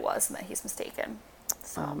that it was, and that he's mistaken.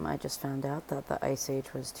 So. I just found out that the Ice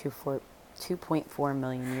Age was 2.4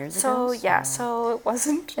 million years ago. So, yeah, so it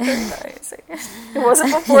wasn't during the Ice Age. It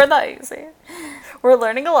wasn't before the Ice Age. We're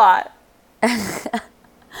learning a lot.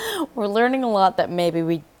 We're learning a lot that maybe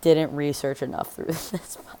we didn't research enough through this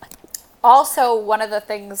podcast. Also, one of the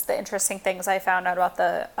interesting things I found out about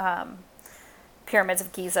the pyramids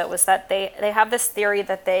of Giza was that they have this theory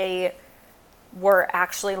that they were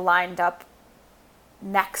actually lined up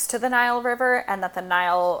next to the Nile River, and that the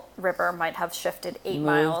Nile River might have shifted 8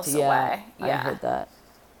 miles away. Yeah, I heard that.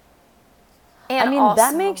 And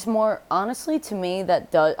that makes more, honestly, to me,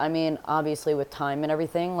 obviously with time and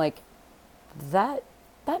everything, like, that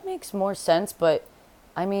makes more sense, but,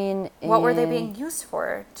 what were they being used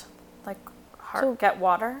for? Like, gather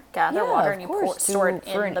water, and you store it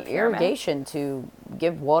in the pyramid? Irrigation, to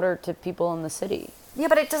give water to people in the city. Yeah,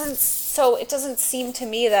 but it doesn't seem to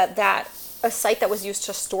me that a site that was used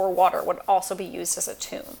to store water would also be used as a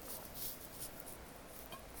tomb.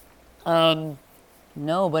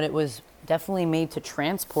 No, but it was definitely made to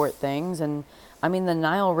transport things, and the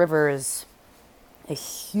Nile River is a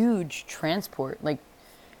huge transport. Like,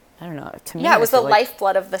 I don't know. To me, yeah, it was the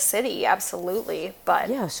lifeblood of the city, absolutely. But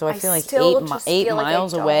yeah, so I feel like 8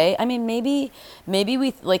 miles away. Maybe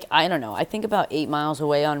we, like, I don't know. I think about 8 miles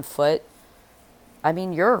away on foot.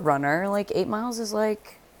 You're a runner. Like, 8 miles is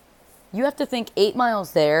like, you have to think 8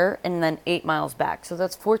 miles there and then 8 miles back. So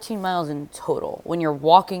that's 14 miles in total when you're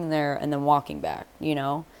walking there and then walking back,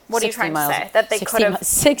 What are you trying to say? That they could have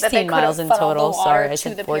 16 miles in total. Sorry, I said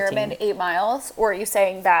to the 14. pyramid 8 miles? Or are you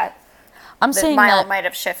saying that the Nile might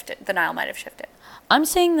have shifted? I'm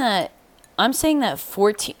saying that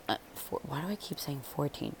 14. Why do I keep saying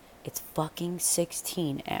 14? It's fucking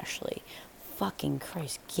 16, Ashley. Fucking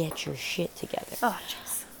Christ, get your shit together. Oh,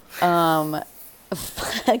 jeez.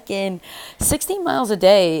 Fucking 16 miles a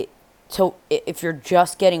day. So if you're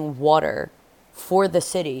just getting water for the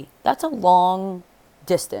city, that's a long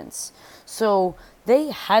distance. So they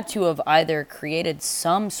had to have either created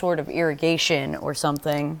some sort of irrigation or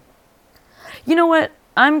something. You know what?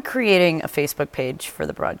 I'm creating a Facebook page for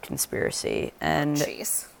the Broad Conspiracy, and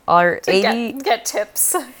our 80 get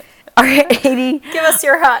tips. Our 80 give us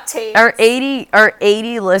your hot takes. Our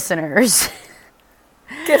 80 listeners.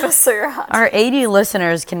 Give us your hot takes. Our 80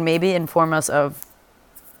 listeners can maybe inform us of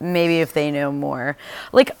maybe if they know more.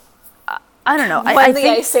 Like, I don't know. When the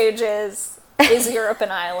Ice Age is Europe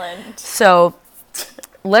an island? So,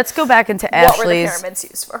 let's go back into What were the Ashley's. pyramids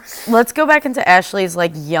used for? Let's go back into Ashley's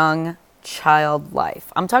like young child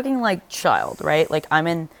life. I'm talking like child, right? Like I'm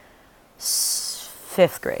in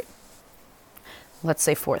 5th grade. Let's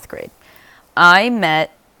say 4th grade. I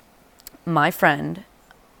met my friend,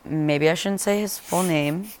 maybe I shouldn't say his full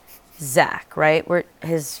name, Zach, right?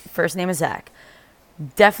 His first name is Zach.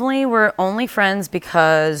 Definitely we're only friends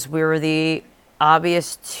because we were the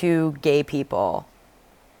obvious 2 gay people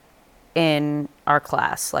in our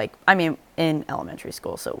class. Like, I mean, in elementary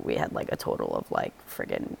school. So we had like a total of like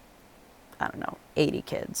friggin', I don't know, 80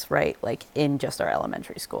 kids, right? Like in just our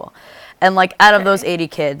elementary school. And like out of those 80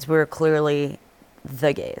 kids, we were clearly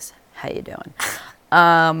the gays. How you doing?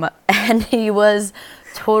 And he was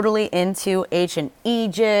totally into ancient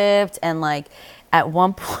Egypt. And like at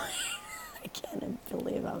one point, I can't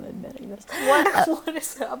believe I'm admitting this. What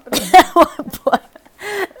is happening?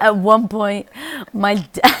 At one point, my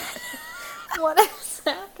dad. What is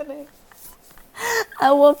happening?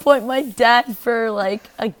 At one point, my dad, for like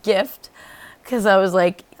a gift, because I was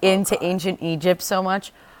like into ancient Egypt so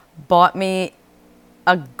much, bought me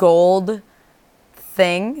a gold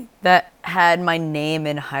thing that had my name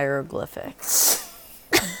in hieroglyphics.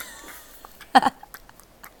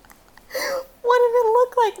 What did it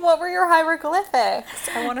look like? What were your hieroglyphics?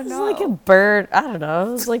 I want to know. It was like a bird. I don't know.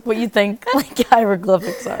 It was like what you think like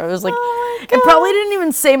hieroglyphics are. It was like, Oh my it probably God. didn't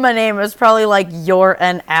even say my name. It was probably like, you're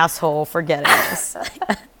an asshole for getting this.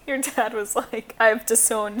 Your dad was like, I've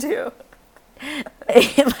disowned you.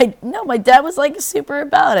 No, my dad was like super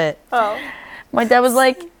about it. Oh. My dad was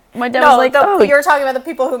like, You're talking about the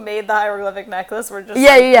people who made the hieroglyphic necklace were just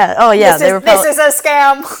yeah. Oh, yeah. This is a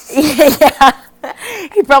scam. Yeah.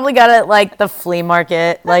 He probably got it at, like, the flea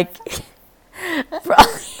market. Like,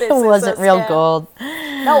 probably it wasn't real scam. gold.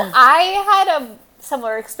 No, I had a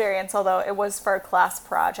similar experience, although it was for a class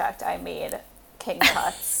project. I made king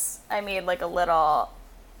tuts. I made, like, a little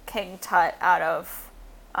king tut out of,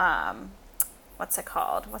 what's it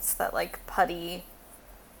called? What's that, like, putty?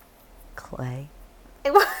 Clay.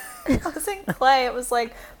 It wasn't clay. It was,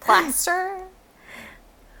 like, plaster.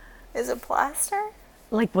 Is it plaster?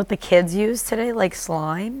 Like what the kids use today, like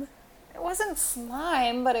slime? It wasn't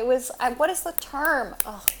slime, but it was, what is the term?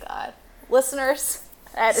 Oh, God. Listeners.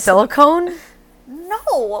 Silicone?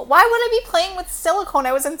 No. Why would I be playing with silicone?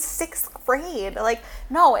 I was in 6th grade. Like,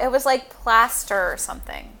 no, it was like plaster or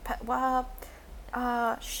something.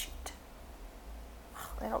 Shoot.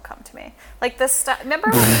 Oh, it'll come to me. Like this stuff. Remember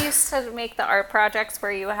when we used to make the art projects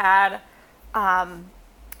where you had,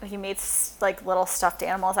 you made like little stuffed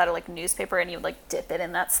animals out of like newspaper and you would like dip it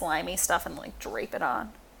in that slimy stuff and like drape it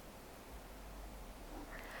on?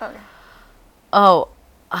 Okay. Oh.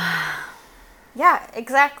 Yeah,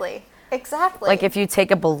 exactly. Exactly. Like if you take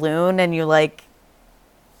a balloon and you like,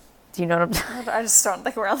 do you know what I'm talking about? I just don't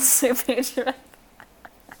think we're on the same page.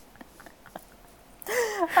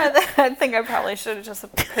 I think I probably should have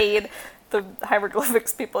just paid the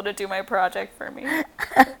hieroglyphics people to do my project for me.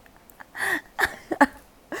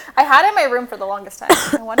 I had it in my room for the longest time.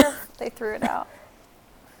 I wonder if they threw it out.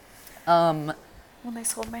 When they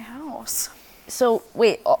sold my house. So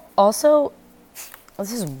wait, also,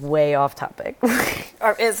 this is way off topic.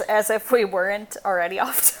 Or is as if we weren't already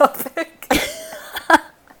off topic.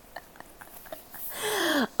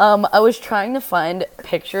 I was trying to find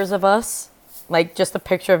pictures of us, like just a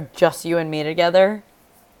picture of just you and me together.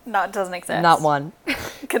 Doesn't exist. Not one.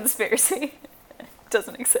 Conspiracy.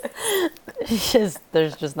 Doesn't exist.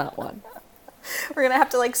 There's just not one. We're gonna have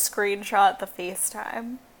to like screenshot the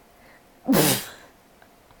FaceTime.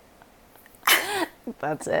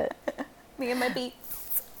 That's it. Me and my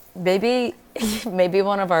beats. Maybe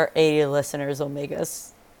one of our 80 listeners will make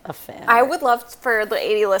us a fan. I would love for the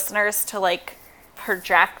 80 listeners to like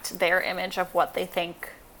project their image of what they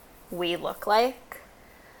think we look like.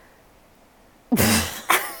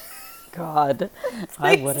 God, Please,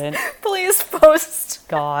 I wouldn't. Please post.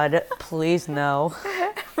 God, please no.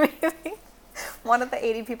 Maybe one of the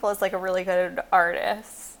 80 people is like a really good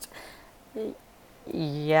artist.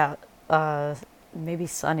 Yeah, maybe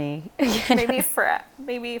Sunny. Maybe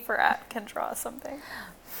Frat can draw something.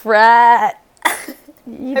 Frat.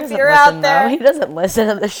 If you're out there. He doesn't listen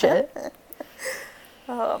to the shit.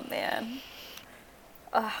 Oh man.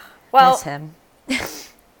 Well, Miss him.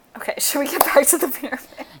 okay, should we get back to the pyramid?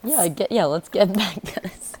 Yeah, let's get back to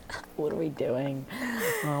this. What are we doing?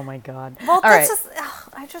 Oh my God. Well, All right.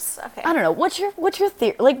 okay. I don't know. What's your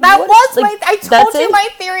theory? Like I told you it? my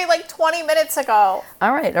theory like 20 minutes ago.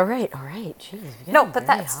 All right. Jeez. No, but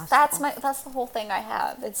that's the whole thing I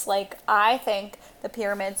have. It's like I think the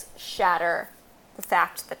pyramids shatter the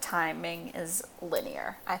fact that timing is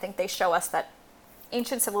linear. I think they show us that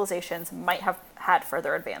ancient civilizations might have had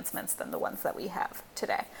further advancements than the ones that we have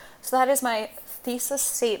today. So that is my thesis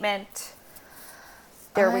statement.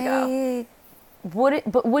 There we go.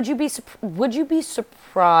 Would you be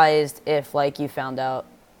surprised if like you found out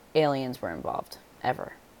aliens were involved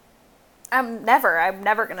ever? I'm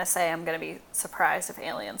never going to say I'm going to be surprised if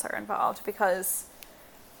aliens are involved, because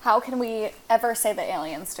how can we ever say that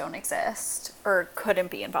aliens don't exist or couldn't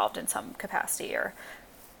be involved in some capacity? Or,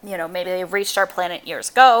 you know, maybe they reached our planet years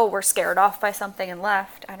ago, were scared off by something and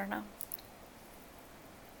left. I don't know.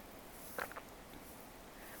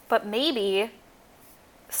 But maybe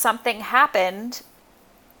something happened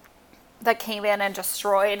that came in and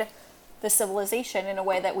destroyed the civilization in a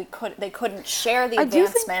way that they couldn't share the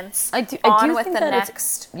advancements with the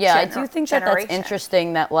next generation. I do think that that's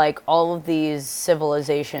interesting, that like all of these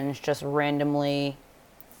civilizations just randomly,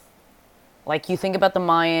 like you think about the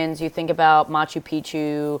Mayans, you think about Machu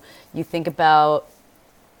Picchu, you think about,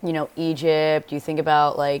 you know, Egypt, you think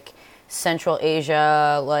about like Central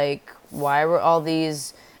Asia, like why were all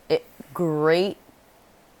these great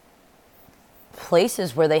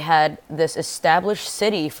places where they had this established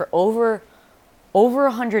city for over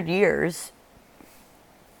 100 years,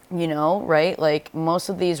 you know, right? Like most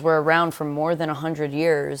of these were around for more than 100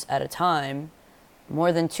 years at a time,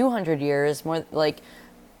 more than 200 years, more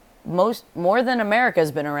than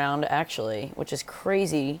America's been around actually, which is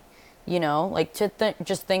crazy, you know, like to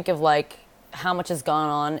just think of like how much has gone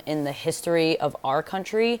on in the history of our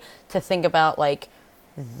country, to think about like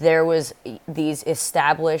there was these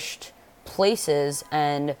established places,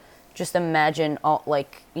 and just imagine all,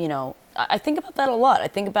 like, you know, I think about that a lot. I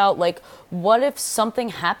think about like, what if something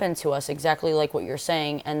happened to us exactly like what you're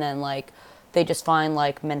saying, and then like they just find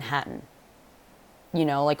like Manhattan, you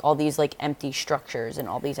know, like all these like empty structures and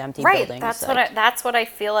all these empty buildings. That's what I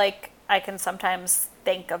feel like I can sometimes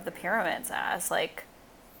think of the pyramids as, like,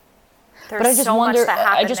 there's but so much that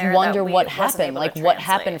happened. I just wonder what happened, like what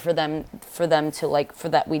happened for them to like, for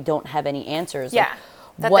that we don't have any answers. Yeah. Like,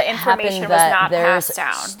 that what the information happened was that not there's passed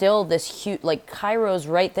down. still this huge, like Cairo's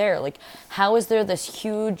right there. Like, how is there this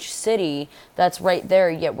huge city that's right there,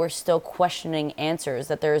 yet we're still questioning answers,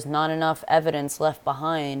 that there is not enough evidence left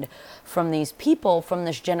behind from these people, from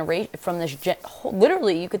this generation,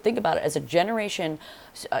 literally you could think about it as a generation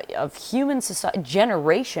of human society,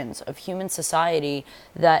 generations of human society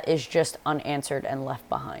that is just unanswered and left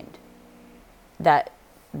behind. That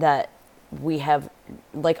we have,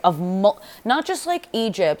 like, not just like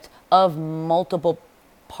Egypt, of multiple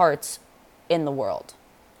parts in the world.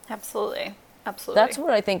 Absolutely. That's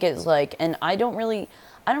what I think is like, and I don't really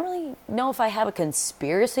know if I have a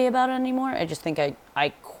conspiracy about it anymore. I just think I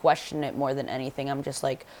question it more than anything. I'm just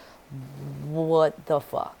like, what the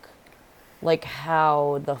fuck? Like,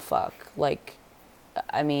 how the fuck? Like,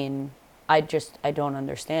 I mean, I don't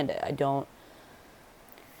understand it. I don't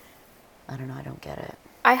know, I don't get it.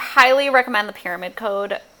 I highly recommend the Pyramid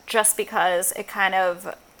Code, just because it kind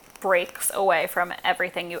of breaks away from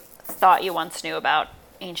everything you thought you once knew about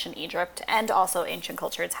ancient Egypt and also ancient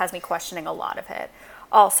culture. It has me questioning a lot of it.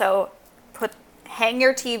 Also, hang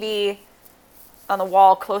your TV on the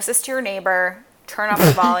wall closest to your neighbor, turn up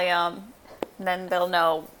the volume, and then they'll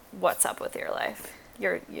know what's up with your life.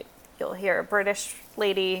 You'll hear a British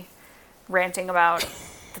lady ranting about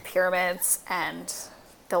the pyramids, and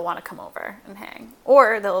they'll want to come over and hang,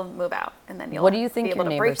 or they'll move out, and then you'll be able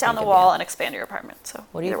to break down the wall and expand your apartment. So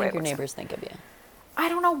what do you think your neighbors think of you? I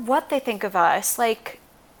don't know what they think of us. Like,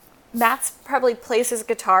 Matt's probably plays his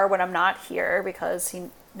guitar when I'm not here, because he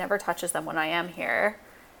never touches them when I am here.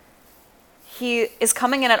 He is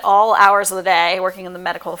coming in at all hours of the day, working in the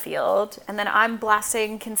medical field, and then I'm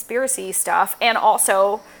blasting conspiracy stuff, and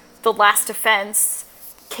also The Last Defense,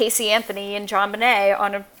 Casey Anthony and John Bonet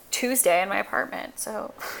on a Tuesday in my apartment.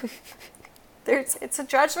 So it's a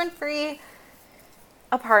judgment-free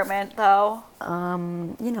apartment, though.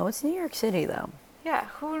 You know, it's New York City, though. Yeah,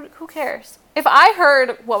 who cares? If I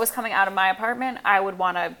heard what was coming out of my apartment, I would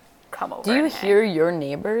want to come over. Do you hear your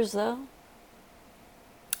neighbors, though?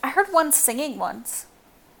 I heard one singing once.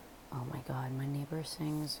 Oh my God, my neighbor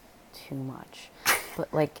sings too much.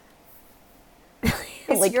 But like,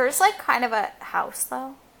 is yours like kind of a house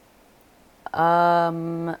though? Are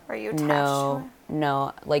you attached to it?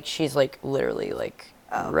 No. Like, she's like literally like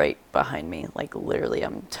right behind me. Like, literally,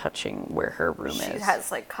 I'm touching where her room is. She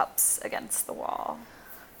has like cups against the wall.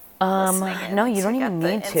 No, you don't even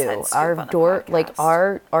need to. Our door, like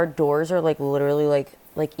our doors are like literally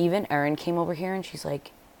like even Erin came over here and she's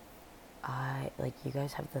like, you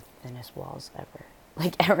guys have the thinnest walls ever.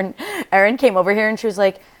 Like, Erin came over here and she was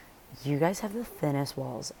like, you guys have the thinnest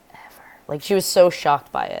walls ever. Like, she was so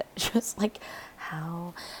shocked by it. She was like,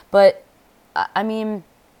 how? But, I mean,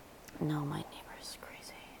 no, my neighbor's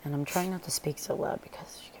crazy. And I'm trying not to speak so loud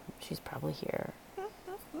because she's probably here.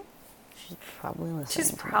 She's probably listening.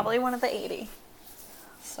 She's probably one of the 80.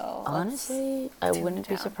 So honestly, I wouldn't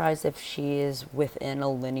be surprised if she is within a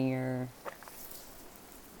linear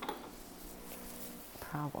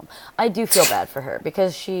problem. I do feel bad for her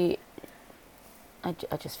because I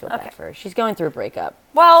just feel bad for her. She's going through a breakup.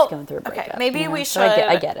 Well, she's going through a breakup. Okay, maybe we should. So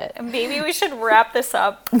I get it. Maybe we should wrap this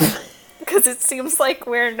up because it seems like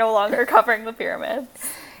we're no longer covering the pyramids.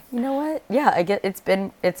 You know what? Yeah, I get. It's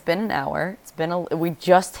been an hour. We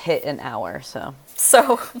just hit an hour, so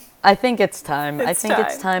I think it's time. It's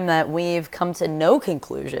time that we've come to no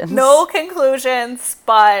conclusions. No conclusions,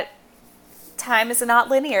 but time is not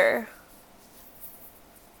linear.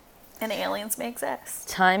 And aliens may exist.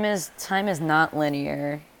 Time is not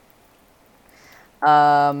linear.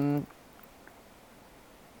 Yeah,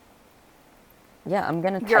 I'm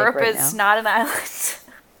gonna type Europe right is now. not an island.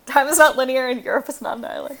 Time is not linear, and Europe is not an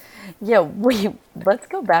island. Yeah, let's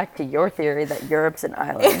go back to your theory that Europe's an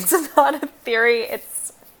island. It's not a theory.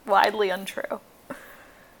 It's widely untrue.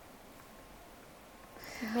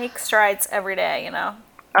 Make strides every day, you know.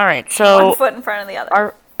 All right, so one foot in front of the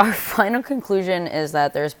other. Our final conclusion is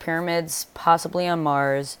that there's pyramids possibly on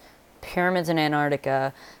Mars, pyramids in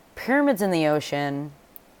Antarctica, pyramids in the ocean.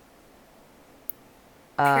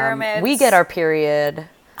 Pyramids. We get our period.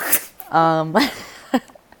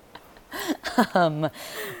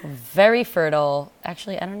 Very fertile.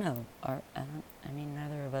 Actually, I don't know.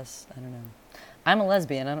 Neither of us. I don't know. I'm a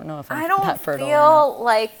lesbian. I don't know if I'm that fertile. I don't feel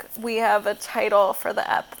like we have a title for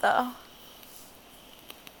the ep, though.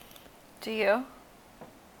 Do you?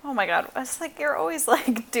 Oh my god, it's like you're always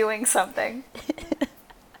like doing something.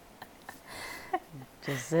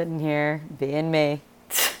 Just sitting here, being me.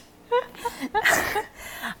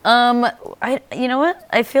 You know what?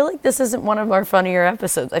 I feel like this isn't one of our funnier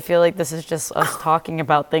episodes. I feel like this is just us talking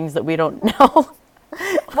about things that we don't know.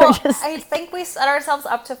 Well, I think we set ourselves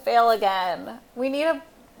up to fail again. We need a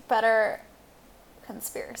better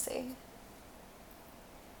conspiracy.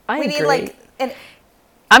 I agree. Need like an.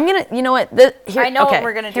 I'm gonna. You know what? I know what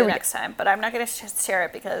we're gonna do next time, but I'm not gonna share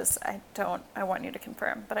it because I want you to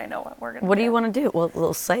confirm, but I know what we're gonna. What do you want to do? Well,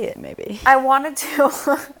 we'll say it maybe. I wanted to.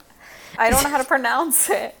 I don't know how to pronounce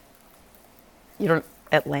it. You don't.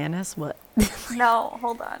 Atlantis? What? No,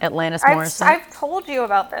 hold on. Atlantis Morrison? I've told you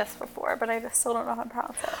about this before, but I just still don't know how to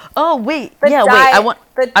pronounce it. Oh, wait. Wait. I wanted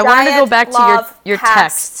to go back to your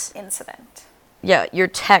texts. Incident. Yeah, your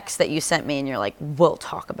text that you sent me, and you're like, we'll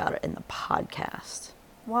talk about it in the podcast.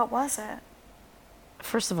 What was it?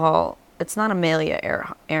 First of all, it's not Amelia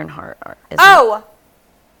Earhart, is it?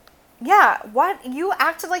 Yeah, what? You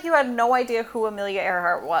acted like you had no idea who Amelia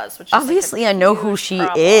Earhart was. Which is obviously, I know who she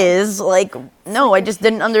is. Like, no, I just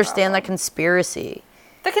didn't understand that conspiracy.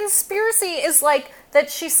 The conspiracy is like that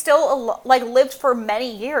she still lived for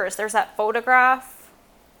many years. There's that photograph.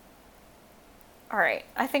 All right,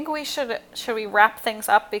 I think we should we wrap things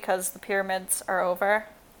up because the pyramids are over.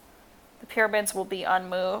 The pyramids will be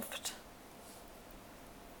unmoved.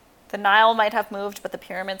 The Nile might have moved, but the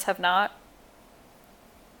pyramids have not.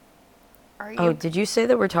 Oh, did you say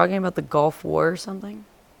that we're talking about the Gulf War or something?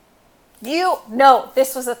 No,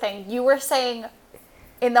 this was the thing. You were saying,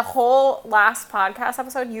 in the whole last podcast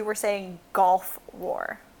episode, you were saying Gulf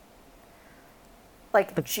War.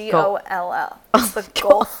 Like the Goll. It's the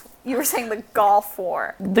Gulf. You were saying the Gulf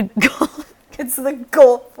War. The Gulf. It's the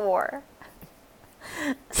Gulf War.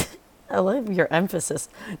 I love your emphasis.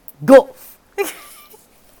 Gulf.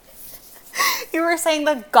 You were saying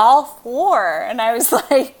the Gulf War, and I was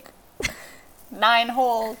like... 9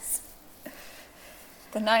 holes.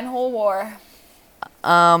 The 9-hole war.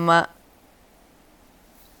 4.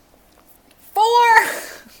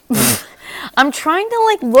 I'm trying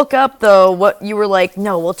to look up though what you were like.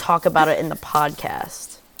 No, we'll talk about it in the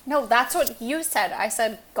podcast. No, that's what you said. I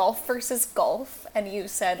said golf versus golf, and you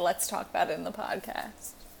said let's talk about it in the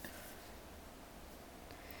podcast.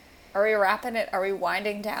 Are we wrapping it? Are we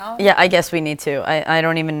winding down? Yeah, I guess we need to. I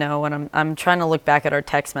don't even know what I'm trying to look back at our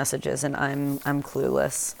text messages, and I'm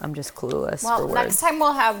clueless. I'm just clueless. Well, next time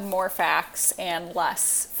we'll have more facts and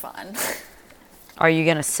less fun. Are you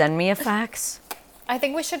gonna send me a fax? I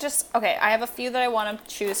think we should just. Okay, I have a few that I want to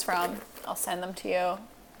choose from. I'll send them to you,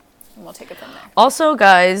 and we'll take it from there. Also,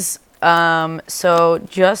 guys, so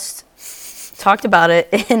just talked about it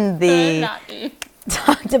in the.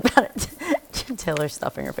 Talked about it. Taylor's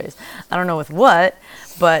stuffing her face. I don't know with what,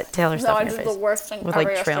 but Taylor's stuffing her face. No, I did the worst thing with ever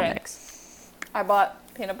trail yesterday. mix. I bought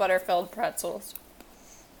peanut butter filled pretzels.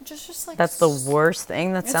 Just like That's the worst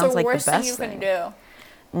thing. That sounds like the best thing you can do.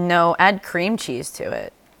 No, add cream cheese to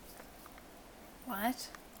it. What?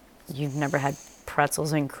 You've never had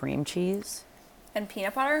pretzels and cream cheese? And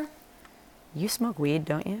peanut butter? You smoke weed,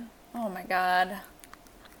 don't you? Oh my god.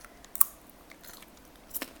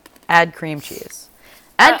 Add cream cheese.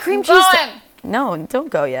 Add cream cheese. No, no, don't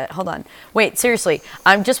go yet. Hold on. Wait, seriously.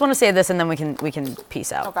 I just want to say this, and then we can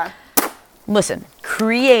peace out. Okay. Listen,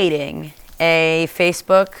 creating a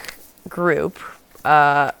Facebook group,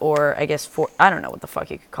 or I guess I don't know what the fuck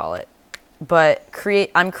you could call it, but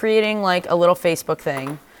I'm creating like a little Facebook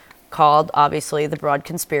thing called, obviously, The Broad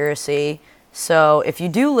Conspiracy. So if you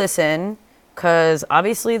do listen, because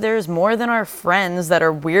obviously there's more than our friends that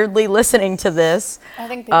are weirdly listening to this. I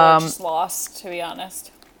think people are just lost, to be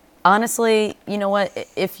honest. Honestly, you know what?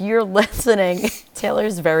 If you're listening,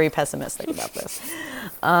 Taylor's very pessimistic about this.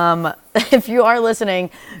 If you are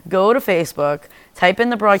listening, go to Facebook, type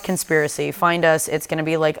in The Broad Conspiracy, find us. It's going to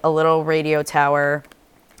be like a little radio tower,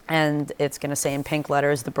 and it's going to say in pink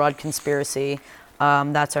letters, The Broad Conspiracy.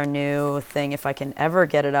 That's our new thing. If I can ever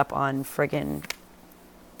get it up on friggin'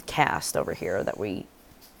 Cast over here that we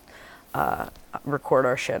record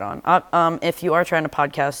our shit on. If you are trying to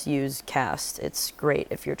podcast, use Cast. It's great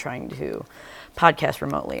if you're trying to podcast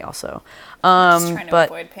remotely also. Just trying to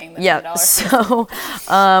avoid paying the $10. So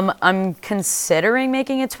I'm considering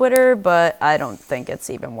making a Twitter, but I don't think it's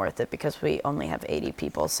even worth it because we only have 80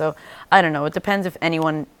 people. So I don't know. It depends if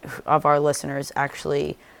anyone of our listeners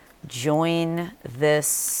actually join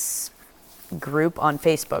this group on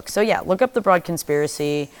Facebook. So yeah, look up The Broad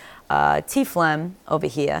Conspiracy, T-Flem over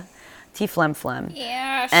here, T-Flem.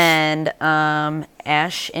 Yes. And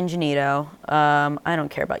Ash Ingenito. I don't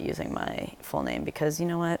care about using my full name because you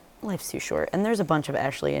know what? Life's too short. And there's a bunch of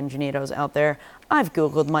Ashley Ingenitos out there. I've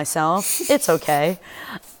Googled myself. It's okay.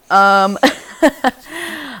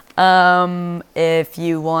 If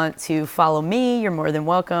you want to follow me, you're more than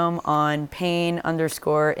welcome on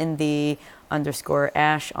Pain_in_the_Ash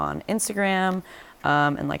on Instagram.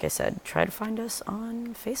 And like I said, try to find us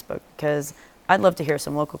on Facebook because I'd love to hear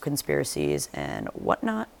some local conspiracies and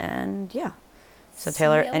whatnot. And yeah. So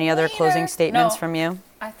Taylor, any other closing statements from you?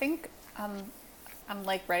 I think I'm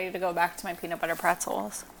like ready to go back to my peanut butter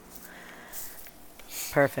pretzels.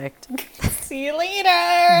 Perfect. See you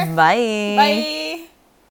later. Bye. Bye.